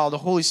 while the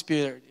Holy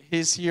Spirit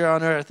is here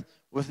on earth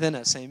within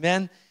us.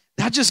 Amen?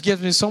 That just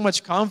gives me so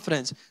much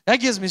confidence. That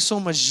gives me so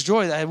much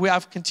joy that we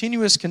have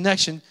continuous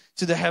connection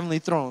to the heavenly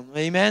throne.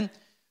 Amen?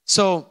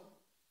 So,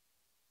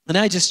 and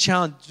I just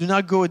challenge, do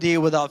not go a day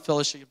without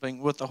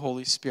fellowshipping with the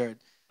Holy Spirit.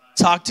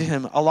 Talk to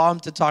him. Allow him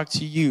to talk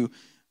to you.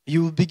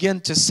 You will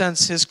begin to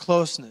sense his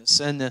closeness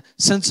and a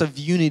sense of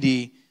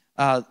unity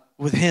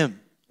with him.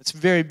 It's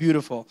very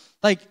beautiful.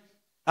 Like,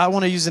 I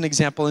want to use an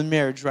example in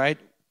marriage, right?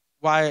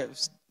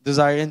 Wives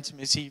desire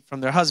intimacy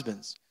from their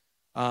husbands.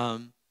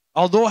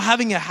 Although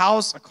having a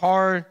house, a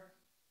car,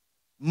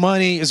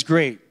 money is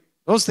great.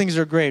 Those things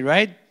are great,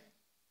 right?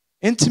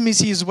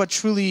 Intimacy is what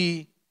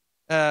truly,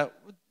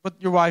 what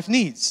your wife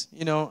needs,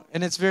 you know,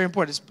 and it's very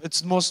important.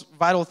 It's the most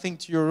vital thing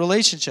to your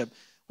relationship.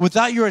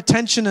 Without your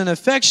attention and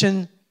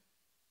affection,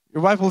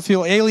 your wife will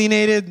feel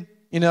alienated,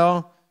 you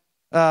know,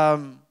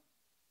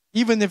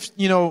 even if,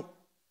 you know,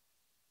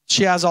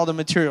 she has all the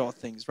material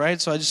things,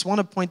 right? So I just want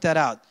to point that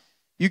out.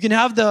 You can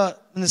have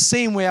in the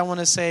same way I want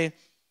to say,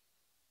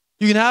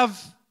 you can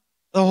have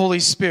the Holy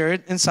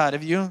Spirit inside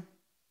of you,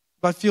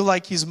 but feel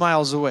like he's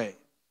miles away.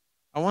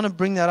 I want to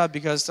bring that up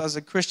because as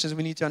a Christians,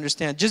 we need to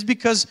understand. Just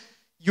because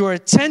your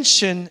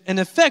attention and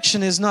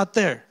affection is not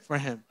there for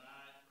him,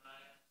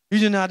 you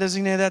do not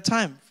designate that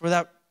time for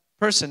that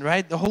person,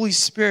 right? The Holy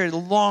Spirit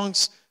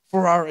longs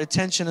for our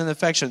attention and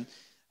affection.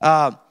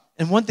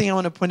 And one thing I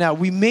want to point out,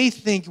 we may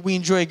think we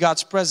enjoy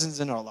God's presence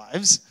in our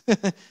lives,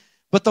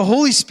 but the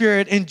Holy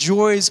Spirit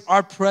enjoys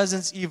our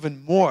presence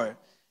even more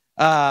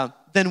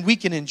than we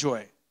can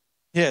enjoy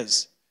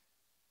his.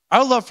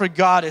 Our love for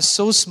God is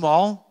so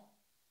small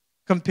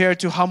compared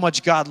to how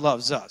much God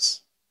loves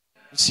us.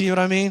 You see what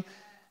I mean?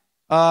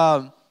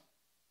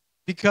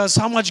 Because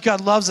how much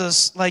God loves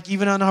us, like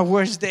even on our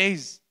worst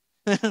days,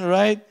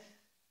 right?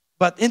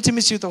 But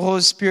intimacy with the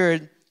Holy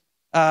Spirit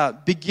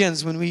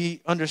begins when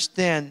we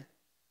understand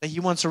that he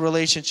wants a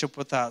relationship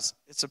with us.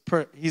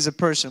 He's a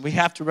person. We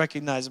have to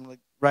recognize him,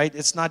 right?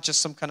 It's not just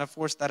some kind of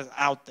force that is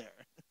out there.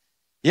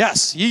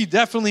 Yes, he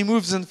definitely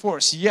moves in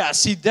force.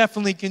 Yes, he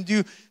definitely can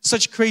do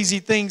such crazy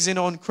things, you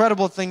know,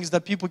 incredible things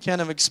that people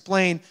can't even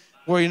explain,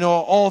 where, you know,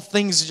 all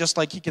things just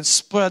like he can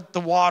split the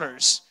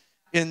waters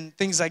and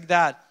things like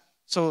that.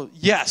 So,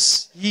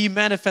 yes, he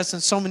manifests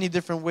in so many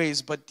different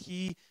ways, but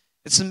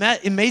it's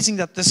amazing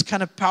that this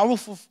kind of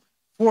powerful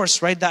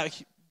force, right,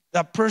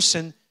 that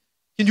person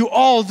can do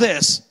all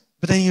this,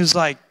 but then he was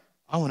like,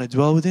 I want to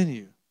dwell within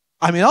you.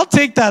 I mean, I'll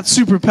take that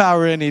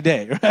superpower any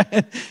day,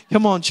 right?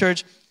 Come on,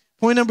 church.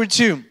 Point number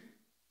 2,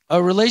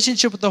 a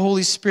relationship with the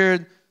Holy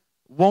Spirit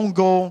won't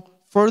go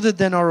further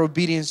than our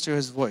obedience to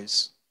his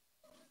voice.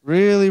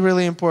 Really,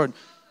 really important.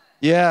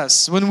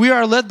 Yes, when we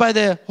are led by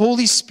the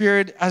Holy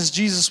Spirit as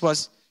Jesus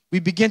was, we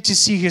begin to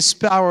see his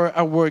power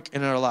at work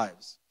in our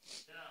lives.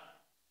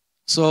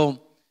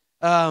 So,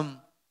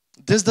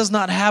 this does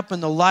not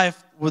happen in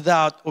life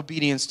without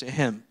obedience to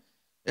him.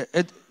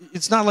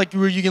 It's not like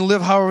where you can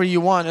live however you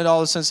want and all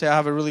of a sudden say, I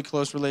have a really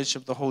close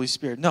relationship with the Holy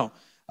Spirit. No.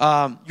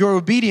 Your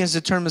obedience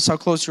determines how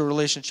close your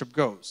relationship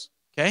goes.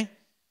 Okay?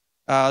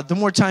 The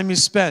more time you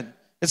spend.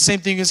 It's the same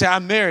thing you can say,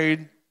 I'm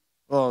married.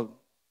 Well,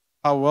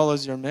 how well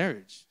is your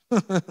marriage?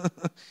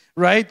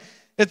 Right?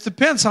 It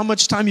depends how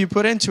much time you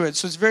put into it.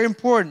 So it's very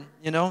important,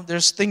 you know.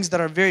 There's things that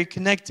are very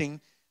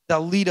connecting that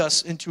lead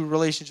us into a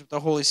relationship with the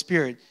Holy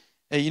Spirit.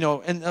 You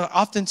know, and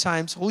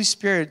oftentimes, Holy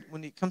Spirit,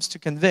 when he comes to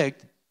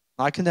convict,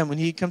 not condemn, when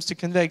he comes to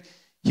convict,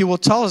 he will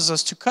tell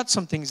us to cut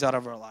some things out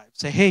of our lives.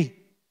 Say, hey,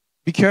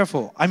 be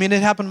careful. I mean,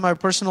 it happened in my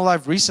personal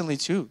life recently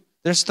too.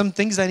 There's some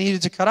things I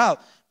needed to cut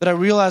out, but I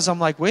realized I'm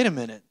like, wait a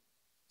minute.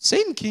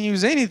 Satan can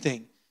use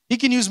anything. He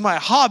can use my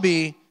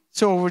hobby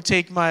to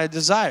overtake my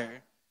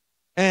desire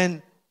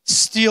and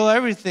steal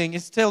everything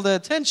and steal the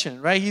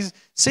attention, right?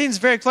 Satan's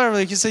very clever.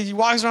 Like he said, he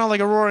walks around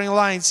like a roaring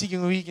lion seeking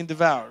who he can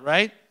devour,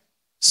 right?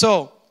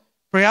 So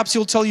perhaps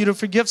he'll tell you to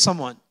forgive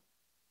someone.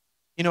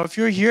 You know, if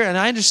you're here, and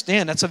I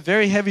understand that's a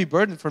very heavy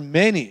burden for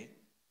many.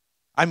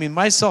 I mean,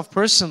 myself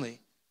personally,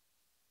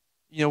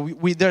 you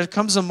know, there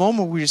comes a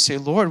moment where you say,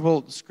 Lord,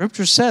 well,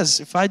 Scripture says,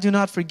 if I do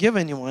not forgive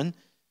anyone,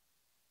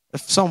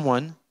 if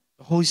someone,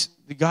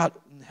 the God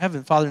in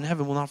heaven, Father in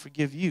heaven, will not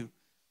forgive you.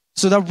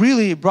 So that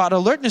really brought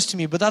alertness to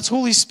me. But that's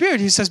Holy Spirit.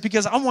 He says,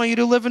 because I want you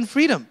to live in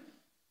freedom.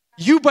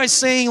 You by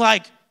saying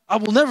like, I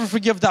will never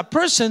forgive that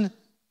person,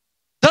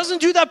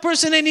 Doesn't do that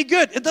person any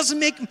good. It doesn't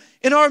make him,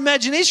 in our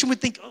imagination, we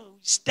think, oh,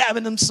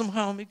 stabbing them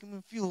somehow, making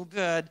them feel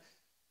good.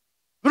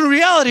 But in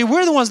reality,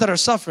 we're the ones that are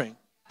suffering.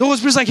 The Holy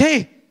Spirit's like,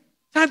 hey,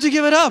 time to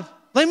give it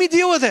up. Let me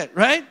deal with it,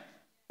 right?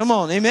 Come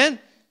on, amen?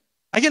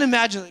 I can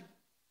imagine, like,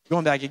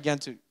 going back again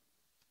to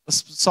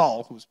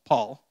Saul, who's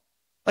Paul.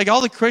 Like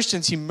all the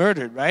Christians he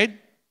murdered, right?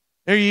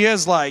 There he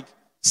is, like,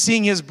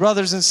 seeing his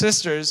brothers and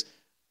sisters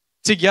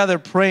together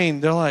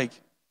praying. They're like,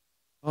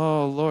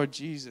 oh, Lord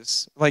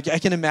Jesus. Like, I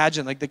can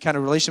imagine, like, the kind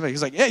of relationship.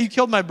 He's like, yeah, you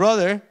killed my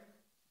brother,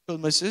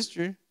 killed my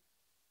sister.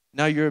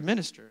 Now you're a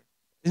minister.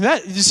 You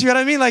see what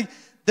I mean? Like,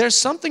 there's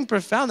something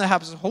profound that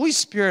happens. The Holy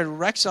Spirit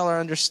wrecks all our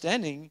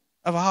understanding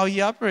of how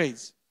he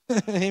operates.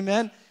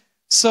 Amen?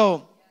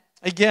 So,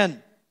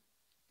 again,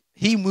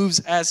 he moves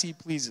as he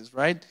pleases,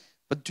 right?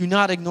 But do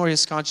not ignore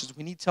his conscience.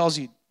 When he tells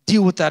you,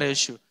 deal with that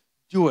issue,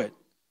 do it.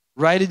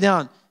 Write it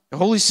down. The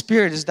Holy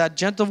Spirit is that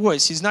gentle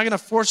voice. He's not going to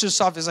force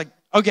yourself. He's like,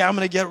 okay, I'm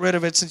going to get rid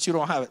of it since you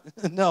don't have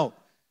it. No.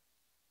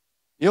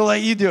 He'll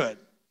let you do it.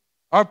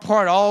 Our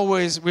part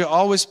we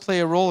always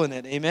play a role in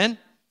it. Amen?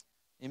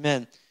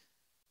 Amen.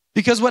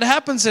 Because what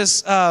happens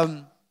is,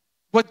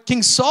 what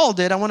King Saul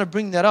did, I want to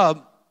bring that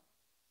up,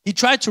 he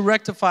tried to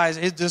rectify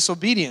his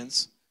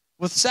disobedience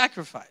with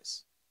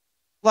sacrifice.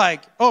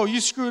 Like, oh, you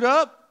screwed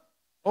up?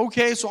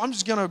 Okay, so I'm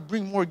just going to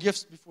bring more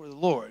gifts before the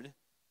Lord.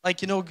 Like,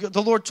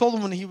 the Lord told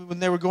him when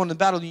they were going to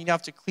battle, you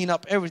have to clean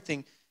up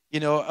everything,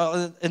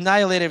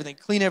 annihilate everything,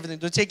 clean everything,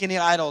 don't take any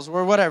idols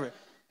or whatever.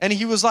 And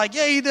he was like,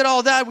 yeah, he did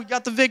all that, we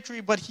got the victory,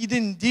 but he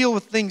didn't deal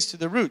with things to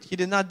the root. He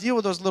did not deal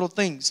with those little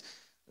things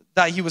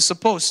that he was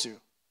supposed to.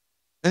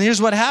 And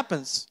here's what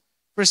happens.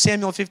 1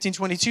 Samuel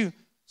 15:22.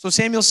 So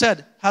Samuel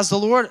said, has the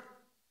Lord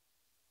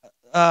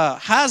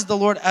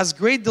as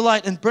great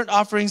delight in burnt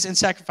offerings and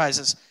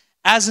sacrifices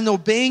as in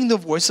obeying the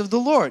voice of the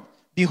Lord?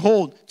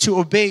 Behold, to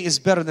obey is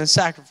better than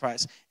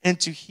sacrifice, and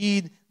to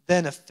heed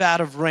than a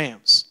fat of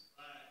rams.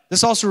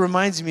 This also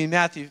reminds me in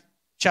Matthew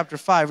chapter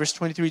 5, verse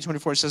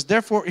 23-24. It says,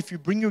 therefore, if you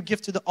bring your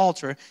gift to the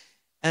altar,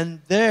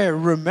 and there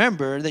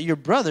remember that your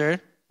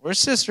brother or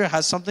sister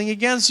has something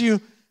against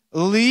you,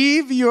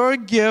 leave your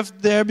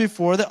gift there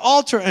before the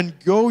altar and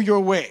go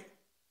your way.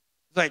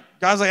 Like,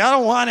 God's like, I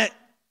don't want it.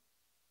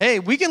 Hey,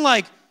 we can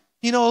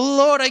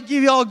Lord, I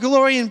give you all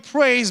glory and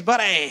praise, but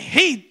I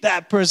hate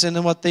that person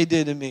and what they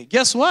did to me.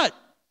 Guess what?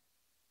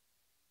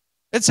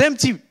 It's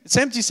empty. It's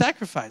empty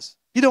sacrifice.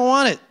 You don't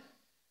want it.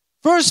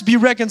 First, be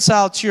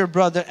reconciled to your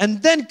brother,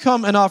 and then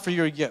come and offer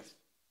your gift.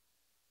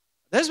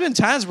 There's been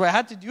times where I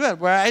had to do it,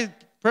 where I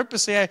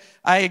purposely,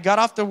 I got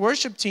off the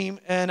worship team,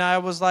 and I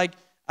was like,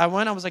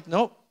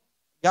 nope.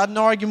 Got in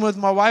an argument with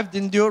my wife,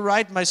 didn't do it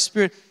right. My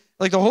spirit,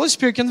 the Holy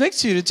Spirit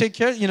convicts you to take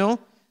care,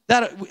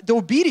 that the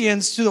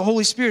obedience to the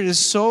Holy Spirit is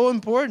so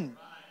important.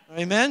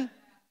 Amen?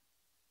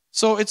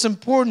 So it's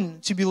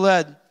important to be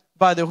led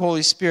by the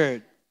Holy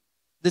Spirit.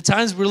 The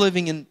times we're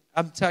living in,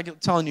 I'm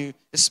telling you,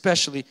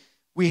 especially,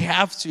 we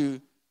have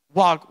to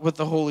walk with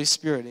the Holy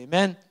Spirit.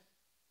 Amen?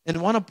 And I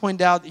want to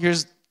point out,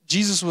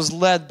 Jesus was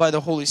led by the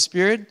Holy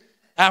Spirit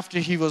after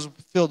he was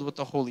filled with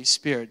the Holy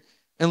Spirit.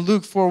 In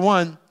Luke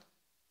 4:1,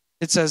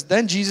 it says,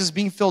 then Jesus,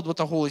 being filled with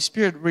the Holy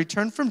Spirit,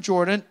 returned from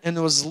Jordan and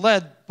was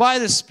led by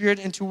the Spirit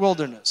into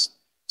wilderness.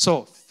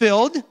 So,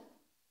 filled,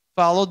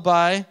 followed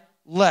by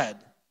led.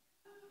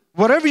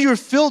 Whatever you're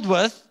filled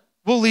with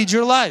will lead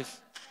your life.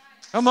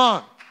 Come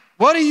on.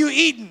 What are you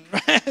eating?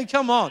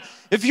 Come on.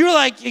 If you're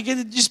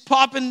just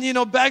popping,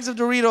 bags of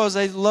Doritos,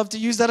 I love to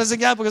use that as an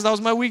example because that was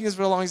my weakness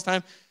for the longest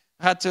time.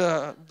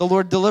 The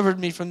Lord delivered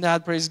me from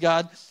that, praise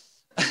God.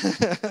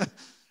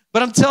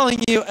 But I'm telling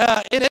you,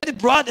 it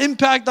brought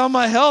impact on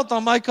my health,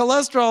 on my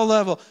cholesterol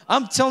level.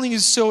 I'm telling you,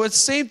 so it's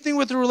the same thing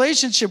with the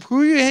relationship.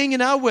 Who are you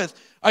hanging out with?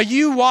 Are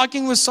you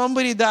walking with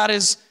somebody that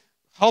is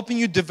helping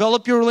you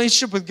develop your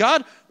relationship with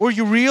God? Or are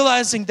you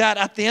realizing that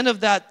at the end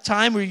of that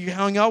time where you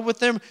hang out with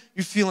them,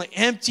 you're feeling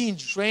empty and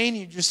drained,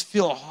 you just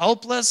feel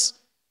helpless?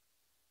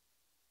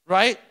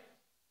 Right?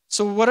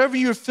 So whatever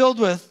you're filled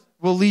with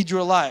will lead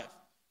your life.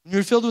 When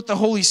you're filled with the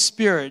Holy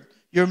Spirit,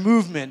 your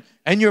movement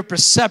and your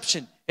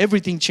perception,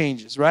 everything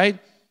changes, right?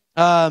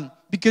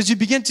 Because you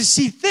begin to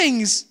see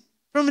things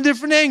from a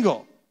different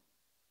angle.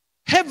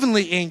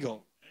 Heavenly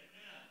angle.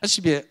 That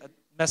should be a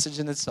message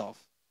in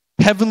itself.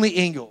 Heavenly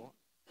angle.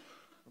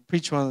 I'll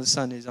preach one of the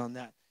Sundays on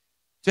that.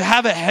 To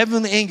have a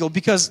heavenly angle,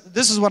 because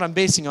this is what I'm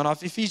basing on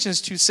off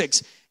Ephesians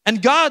 2:6.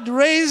 And God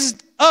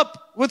raised us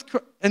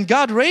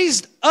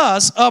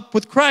up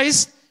with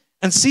Christ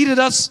and seated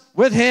us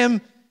with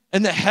him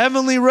in the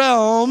heavenly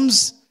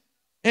realms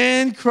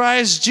in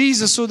Christ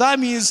Jesus. So that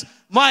means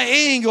my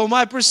angle,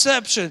 my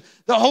perception,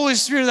 the Holy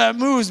Spirit that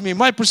moves me,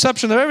 my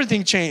perception of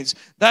everything changed.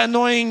 That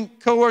annoying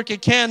coworker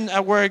Ken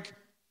at work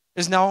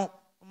is now,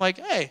 I'm like,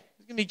 hey,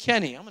 it's going to be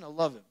Kenny. I'm going to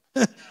love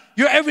him.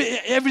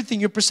 Everything,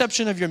 your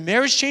perception of your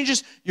marriage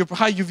changes,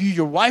 how you view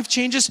your wife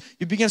changes.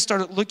 You begin to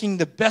start looking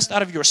the best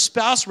out of your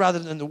spouse rather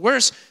than the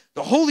worst.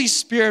 The Holy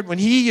Spirit, when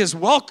he is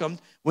welcomed,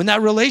 when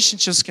that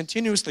relationship is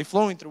continuously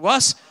flowing through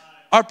us,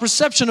 our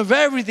perception of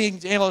everything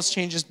else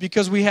changes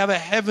because we have a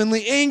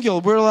heavenly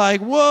angel. We're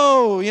like,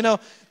 whoa,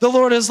 the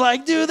Lord is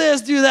like, do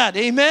this, do that.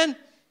 Amen?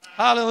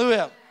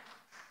 Hallelujah.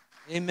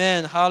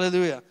 Amen.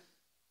 Hallelujah.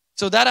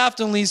 So that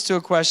often leads to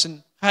a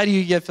question, how do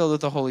you get filled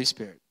with the Holy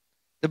Spirit?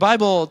 The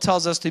Bible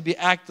tells us to be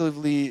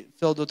actively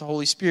filled with the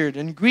Holy Spirit.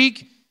 In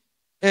Greek,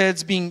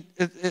 it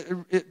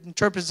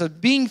interprets as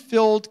being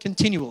filled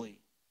continually.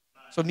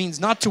 So it means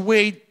not to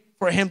wait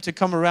for him to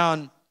come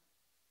around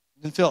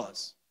and fill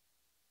us.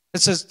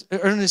 It says,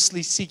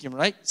 earnestly seek him,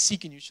 right?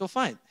 Seek and you shall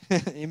find.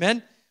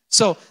 Amen?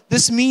 So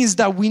this means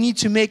that we need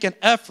to make an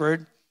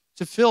effort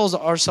to fill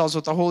ourselves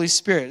with the Holy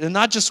Spirit and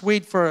not just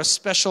wait for a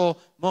special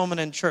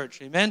moment in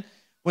church. Amen?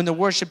 When the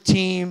worship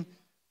team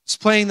is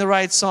playing the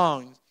right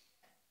songs.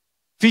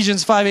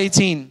 Ephesians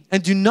 5:18,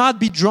 and do not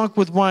be drunk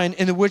with wine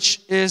in which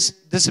is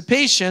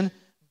dissipation,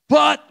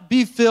 but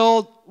be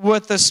filled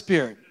with the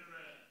Spirit.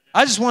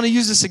 I just want to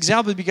use this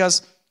example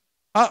because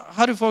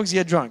how do folks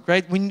get drunk,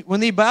 right?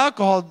 When they buy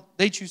alcohol,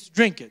 they choose to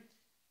drink it.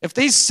 If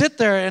they sit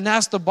there and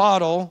ask the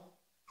bottle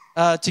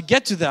to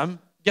get them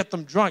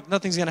drunk,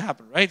 nothing's going to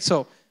happen, right?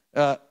 So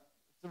the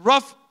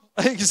rough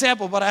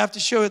example, but I have to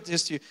show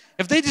this to you.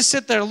 If they just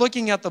sit there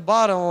looking at the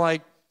bottle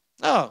like,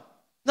 oh,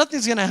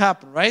 nothing's going to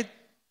happen, right?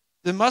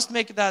 They must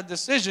make that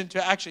decision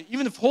to actually,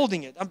 even if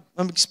holding it,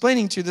 I'm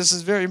explaining to you, this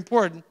is very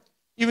important.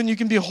 Even you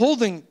can be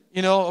holding,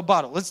 a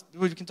bottle.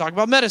 We can talk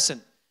about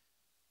medicine,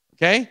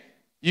 okay?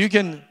 You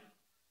can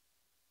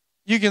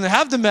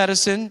have the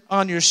medicine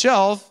on your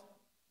shelf,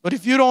 but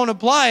if you don't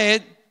apply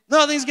it,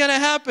 nothing's going to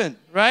happen,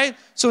 right?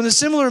 So in a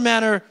similar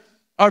manner,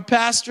 our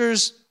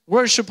pastors,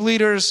 worship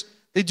leaders,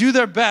 they do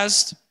their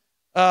best,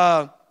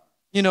 whatever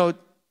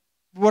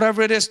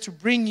it is to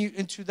bring you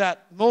into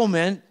that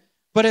moment,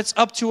 but it's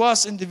up to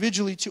us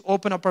individually to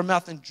open up our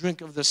mouth and drink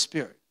of the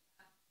Spirit.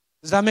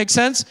 Does that make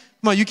sense?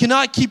 Come on, you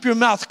cannot keep your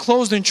mouth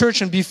closed in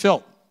church and be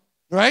filled,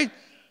 right?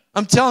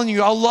 I'm telling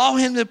you, allow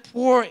him to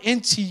pour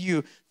into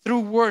you through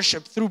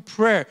worship, through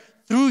prayer,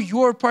 through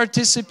your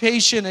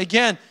participation.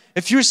 Again,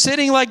 if you're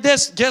sitting like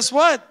this, guess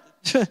what?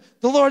 The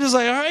Lord is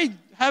like, all right,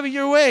 have it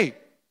your way.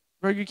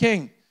 Burger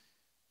King.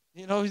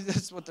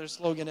 That's what their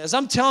slogan is.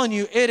 I'm telling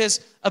you, it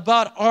is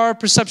about our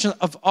perception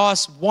of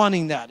us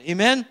wanting that.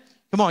 Amen?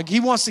 Come on, he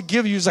wants to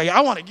give you, he's like,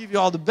 I want to give you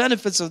all the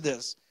benefits of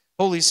this,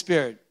 Holy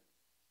Spirit.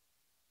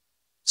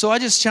 So I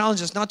just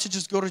challenge us not to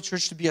just go to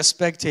church to be a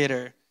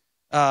spectator,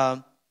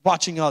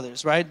 watching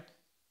others, right?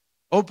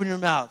 Open your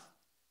mouth.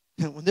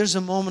 When there's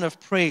a moment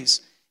of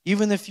praise,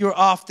 even if you're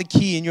off the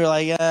key and you're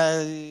like,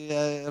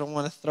 I don't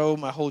want to throw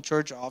my whole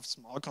church off,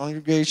 small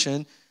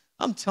congregation,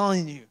 I'm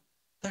telling you,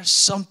 there's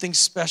something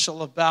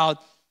special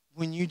about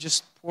when you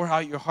just pour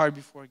out your heart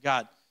before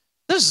God.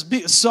 There's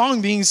a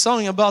song being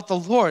sung about the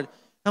Lord.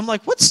 I'm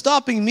like, what's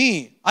stopping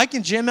me? I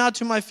can jam out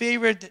to my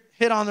favorite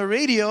hit on the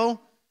radio,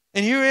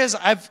 and here it is.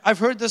 I've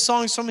heard this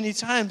song so many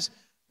times,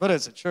 but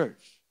it's a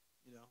church,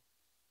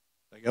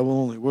 Like I will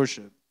only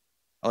worship.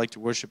 I like to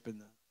worship in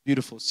the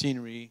beautiful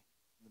scenery,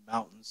 in the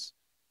mountains,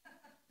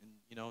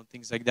 and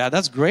things like that.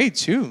 That's great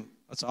too.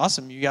 That's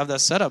awesome. You have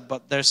that setup,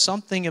 but there's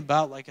something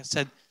about, like I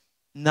said,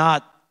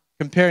 not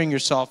comparing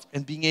yourself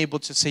and being able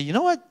to say, you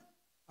know what?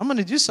 I'm going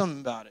to do something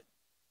about it.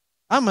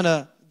 I'm going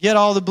to get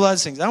all the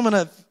blessings. I'm going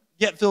to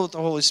get filled with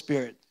the Holy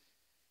Spirit.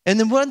 And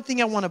then one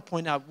thing I want to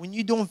point out, when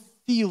you don't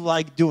feel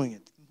like doing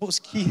it,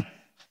 most key,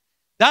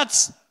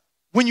 that's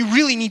when you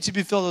really need to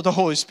be filled with the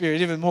Holy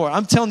Spirit even more.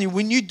 I'm telling you,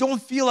 when you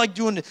don't feel like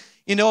doing it,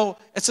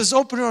 it says,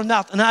 open your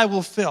mouth and I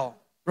will fill,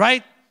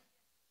 right?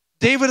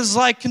 David is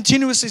like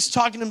continuously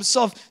talking to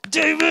himself,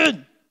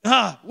 David,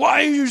 why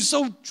are you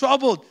so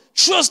troubled?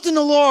 Trust in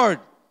the Lord.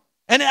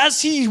 And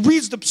as he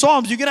reads the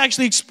Psalms, you can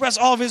actually express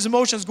all of his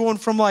emotions going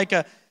from like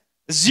a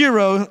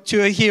 0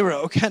 to a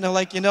hero, kind of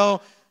like,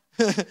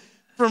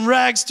 from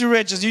rags to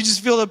riches. You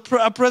just feel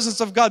the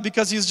presence of God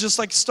because he's just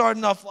like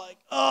starting off like,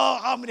 oh,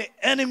 how many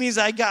enemies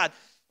I got.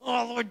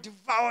 Oh, Lord,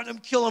 devour them,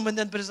 kill them. And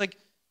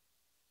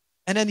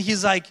then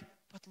he's like,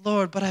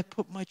 but I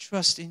put my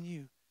trust in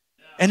you.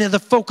 Yeah. And then the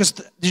focus,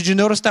 did you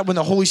notice that when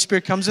the Holy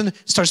Spirit comes in,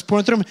 starts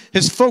pouring through him,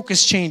 his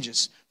focus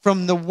changes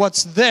from the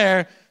what's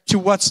there to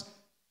what's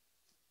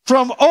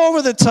from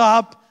over the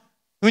top.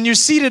 When you're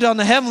seated on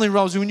the heavenly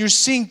realms, when you're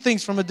seeing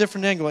things from a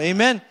different angle.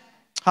 Amen?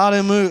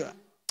 Hallelujah.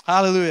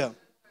 Hallelujah.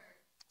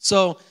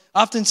 So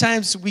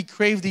oftentimes we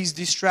crave these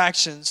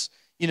distractions,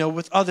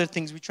 with other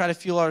things. We try to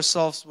fuel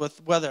ourselves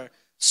with whether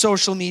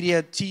social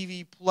media,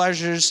 TV,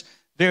 pleasures,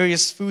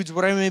 various foods,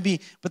 whatever it may be.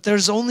 But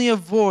there's only a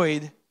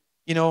void,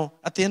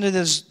 at the end of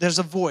this, there's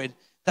a void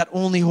that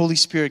only Holy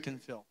Spirit can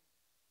fill.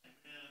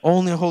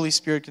 Only Holy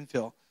Spirit can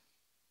fill.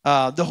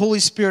 The Holy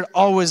Spirit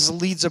always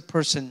leads a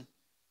person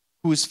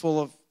who is full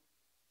of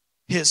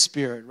His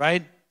Spirit,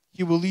 right?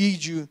 He will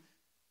lead you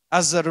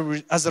as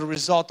a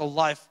result of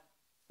life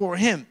for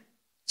Him.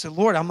 So,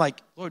 Lord, I'm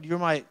like, Lord, you're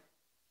my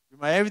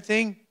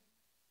everything.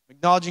 I'm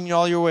acknowledging you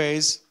all your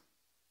ways.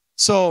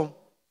 So,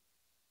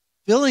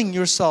 filling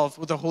yourself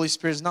with the Holy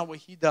Spirit is not what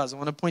He does. I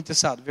want to point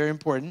this out, very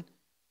important.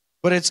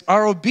 But it's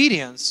our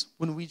obedience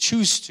when we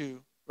choose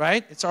to,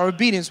 right? It's our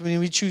obedience when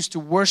we choose to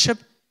worship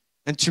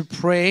and to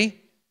pray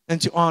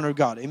and to honor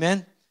God.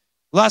 Amen?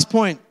 Last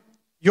point.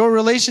 Your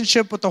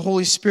relationship with the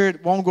Holy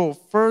Spirit won't go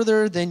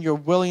further than your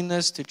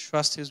willingness to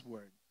trust His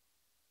word.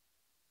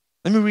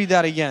 Let me read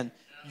that again.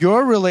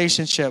 Your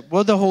relationship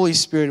with the Holy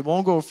Spirit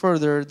won't go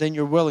further than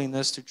your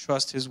willingness to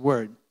trust His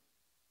word.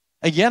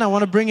 Again, I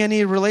want to bring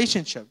any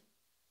relationship.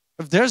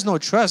 If there's no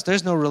trust,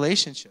 there's no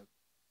relationship.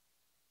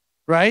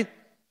 Right?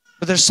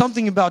 But there's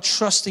something about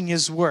trusting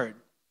His word.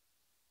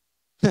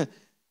 The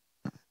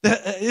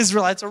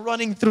Israelites are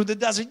running through the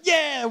desert.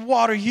 Yeah,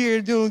 water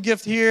here, doing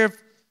gift here,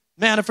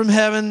 manna from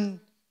heaven.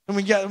 And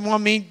we get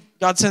one meat,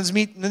 God sends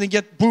meat, and then they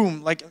get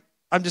boom, like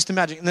I'm just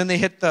imagining. And then they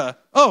hit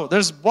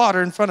there's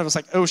water in front of us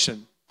like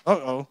ocean.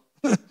 Uh-oh.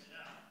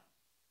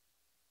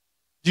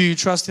 Do you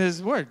trust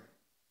His word?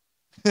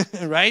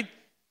 Right?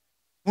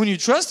 When you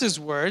trust His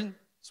word,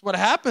 that's what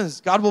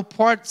happens. God will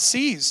part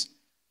seas.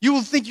 You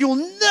will think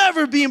you'll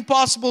never be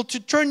impossible to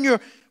turn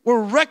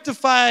or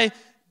rectify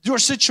your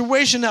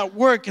situation at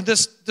work and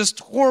this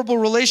horrible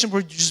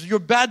relationship, your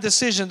bad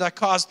decision that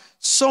caused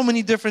so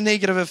many different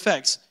negative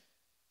effects.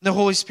 And the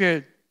Holy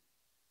Spirit,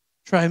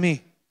 try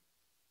me.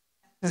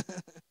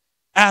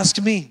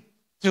 Ask me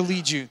to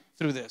lead you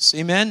through this.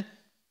 Amen?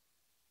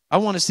 I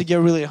want us to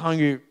get really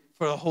hungry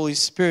for the Holy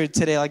Spirit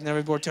today like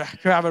never before, to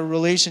have a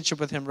relationship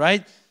with Him,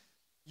 right?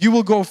 You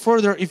will go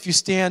further if you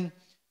stand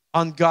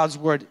on God's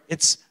word.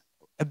 It's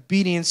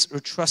obedience or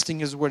trusting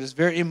His word is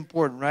very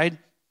important, right?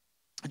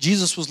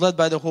 Jesus was led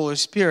by the Holy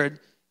Spirit.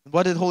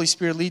 What did the Holy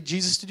Spirit lead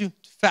Jesus to do?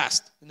 To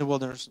fast in the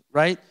wilderness,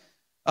 right?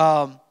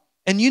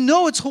 And you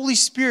know it's Holy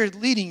Spirit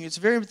leading you. It's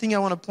the very thing I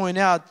want to point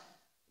out,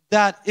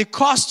 that it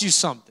costs you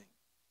something.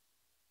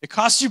 It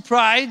costs you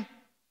pride.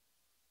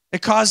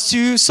 It costs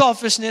you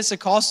selfishness. It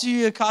costs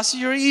you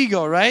your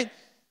ego, right?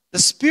 The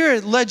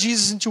Spirit led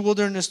Jesus into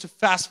wilderness to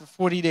fast for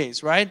 40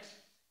 days, right?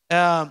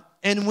 And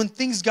when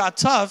things got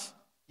tough,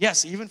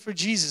 yes, even for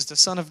Jesus, the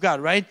Son of God,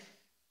 right?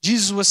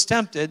 Jesus was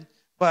tempted,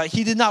 but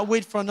He did not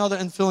wait for another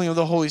infilling of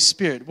the Holy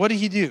Spirit. What did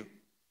He do?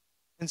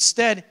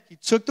 Instead, He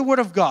took the Word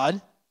of God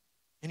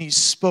and He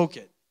spoke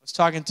it. I was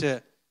talking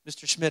to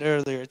Mr. Schmidt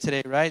earlier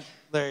today, right,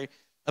 Larry,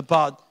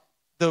 about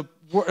the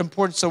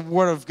importance of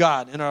Word of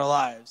God in our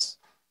lives.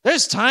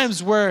 There's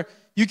times where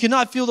you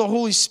cannot feel the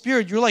Holy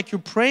Spirit. You're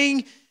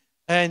praying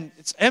and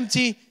it's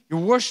empty. You're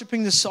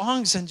worshiping the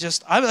songs and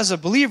as a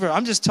believer,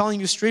 I'm just telling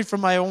you straight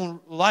from my own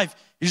life.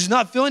 You're just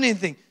not feeling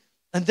anything.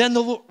 And then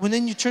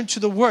when you turn to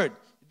the Word,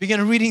 you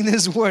begin reading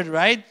this Word,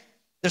 right?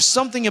 There's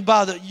something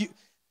about it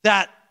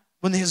that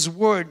when His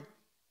Word,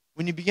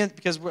 when you begin,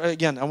 because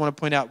again, I want to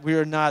point out, we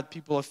are not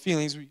people of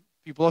feelings, we're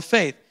people of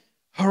faith.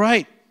 All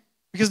right.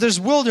 Because there's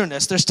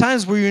wilderness. There's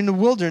times where you're in the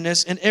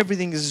wilderness and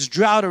everything is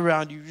drought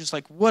around you. You're just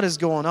like, what is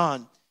going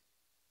on?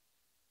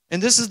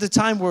 And this is the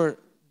time where the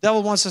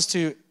devil wants us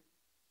to,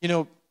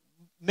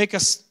 make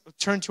us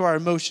turn to our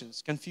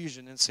emotions,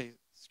 confusion, and say,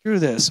 screw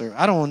this, or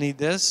I don't need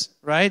this,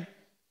 right?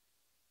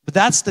 But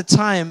that's the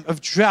time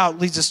of drought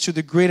leads us to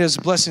the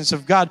greatest blessings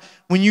of God.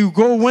 When you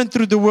went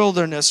through the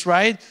wilderness,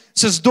 right? It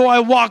says, though I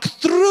walk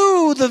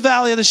through the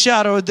valley of the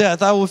shadow of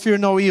death, I will fear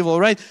no evil,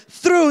 right?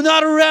 Through,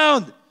 not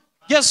around.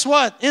 Guess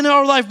what? In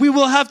our life, we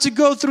will have to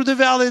go through the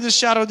valley of the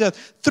shadow of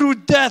death. Through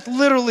death,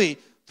 literally.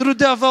 Through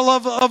death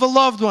of a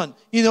loved one.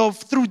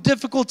 Through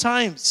difficult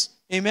times.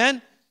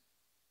 Amen?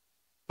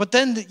 But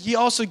then He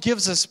also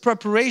gives us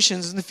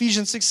preparations. In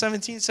Ephesians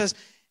 6:17 it says,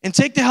 and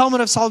take the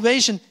helmet of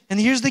salvation. And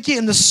here's the key.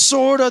 And the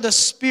sword of the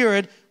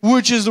Spirit,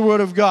 which is the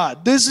Word of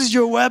God. This is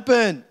your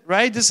weapon,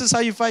 right? This is how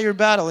you fight your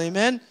battle.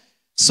 Amen?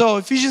 So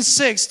Ephesians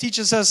 6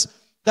 teaches us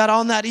that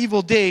on that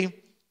evil day,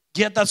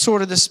 get that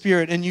sword of the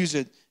Spirit and use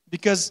it.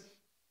 Because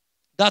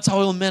that's how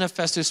He'll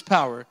manifest His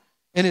power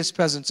and His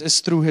presence,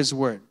 is through His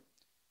Word.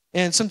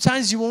 And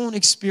sometimes you won't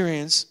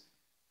experience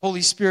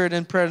Holy Spirit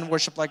in prayer and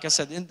worship, like I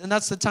said. And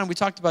that's the time we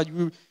talked about.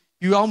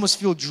 You almost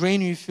feel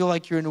drained. You feel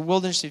like you're in the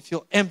wilderness. You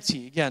feel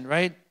empty again,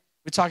 right?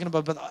 We're talking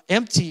about, but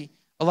empty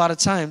a lot of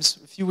times.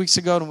 A few weeks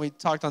ago when we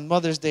talked on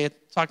Mother's Day,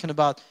 talking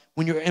about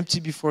when you're empty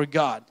before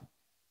God.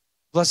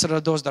 Blessed are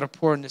those that are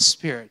poor in the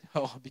Spirit.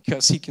 Oh,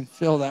 because He can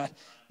fill that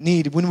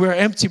need when we're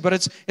empty.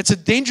 But it's a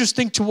dangerous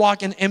thing to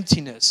walk in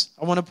emptiness.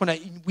 I want to point out,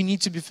 we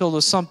need to be filled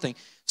with something.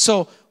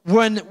 So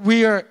when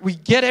we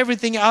get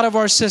everything out of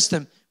our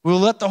system, we'll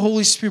let the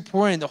Holy Spirit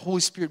pour in. The Holy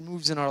Spirit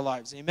moves in our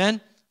lives.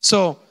 Amen?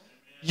 So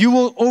you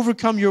will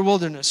overcome your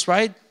wilderness,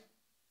 right?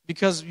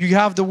 Because you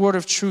have the word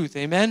of truth.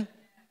 Amen?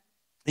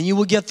 And you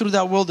will get through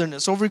that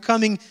wilderness,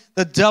 overcoming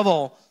the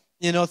devil,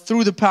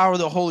 through the power of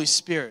the Holy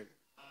Spirit.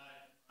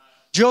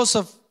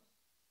 Joseph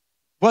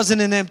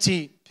wasn't an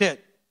empty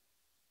pit,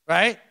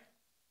 right?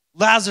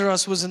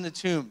 Lazarus was in the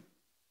tomb.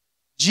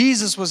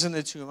 Jesus was in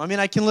the tomb. I mean,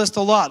 I can list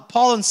a lot.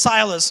 Paul and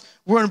Silas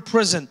were in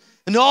prison,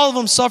 and all of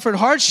them suffered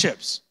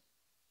hardships.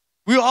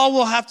 We all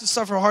will have to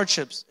suffer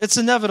hardships. It's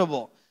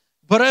inevitable.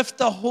 But if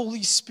the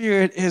Holy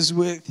Spirit is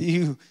with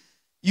you,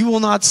 You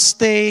will not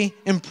stay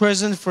in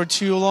prison for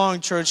too long,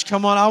 church.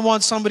 Come on, I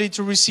want somebody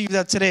to receive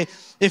that today.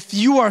 If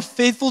you are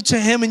faithful to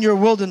Him in your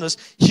wilderness,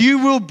 He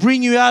will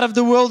bring you out of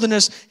the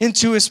wilderness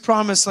into His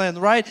promised land,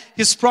 right?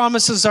 His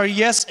promises are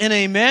yes and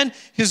amen.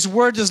 His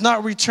word does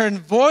not return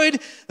void.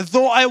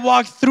 Though I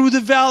walk through the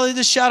valley of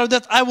the shadow of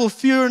death, I will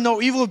fear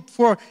no evil,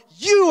 for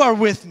you are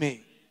with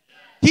me.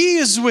 He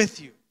is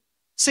with you.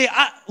 Say,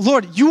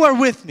 Lord, you are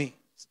with me.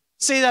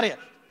 Say that again.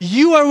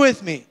 You are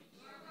with me.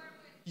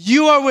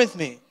 You are with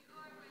me.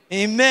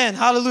 Amen.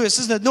 Hallelujah. It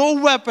says that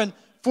no weapon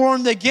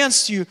formed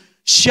against you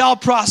shall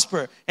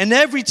prosper. And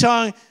every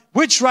tongue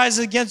which rises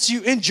against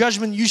you in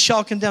judgment you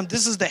shall condemn.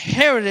 This is the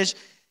heritage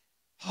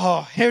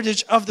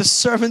of the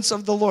servants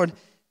of the Lord.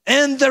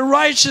 And the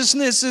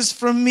righteousness is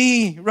from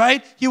me,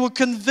 right? He will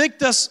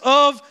convict us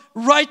of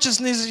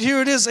righteousness. Here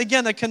it is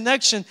again, a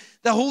connection.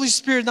 The Holy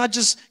Spirit not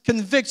just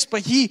convicts,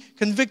 but He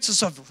convicts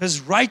us of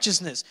His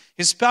righteousness,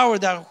 His power,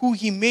 that who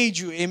He made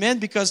you. Amen?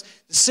 Because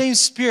the same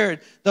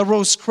Spirit that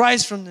rose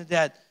Christ from the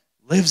dead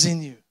lives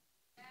in you.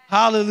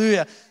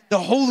 Hallelujah. The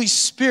Holy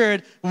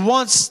Spirit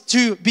wants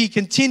to be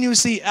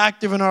continuously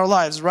active in our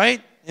lives, right?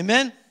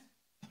 Amen?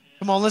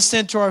 Come on, let's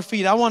stand to our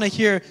feet. I want to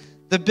hear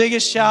the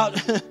biggest shout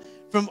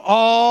from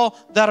all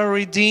that are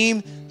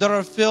redeemed, that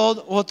are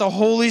filled with the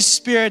Holy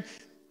Spirit.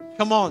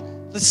 Come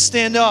on, let's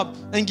stand up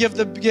and give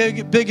the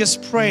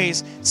biggest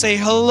praise. Say,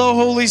 hello,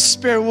 Holy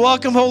Spirit.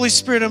 Welcome, Holy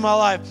Spirit, in my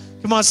life.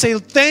 Come on, say,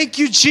 thank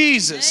you,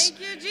 Jesus.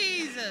 Thank you,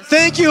 Jesus.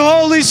 Thank you,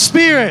 Holy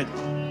Spirit.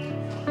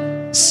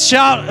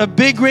 Shout a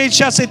big, great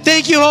shout. Say,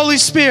 thank you, Holy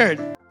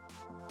Spirit.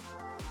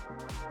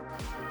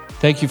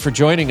 Thank you for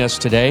joining us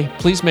today.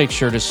 Please make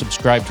sure to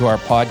subscribe to our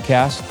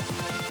podcast.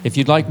 If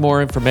you'd like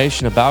more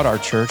information about our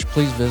church,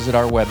 please visit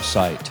our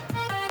website,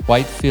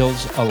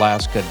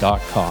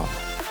 whitefieldsalaska.com.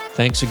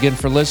 Thanks again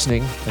for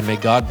listening, and may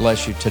God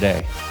bless you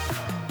today.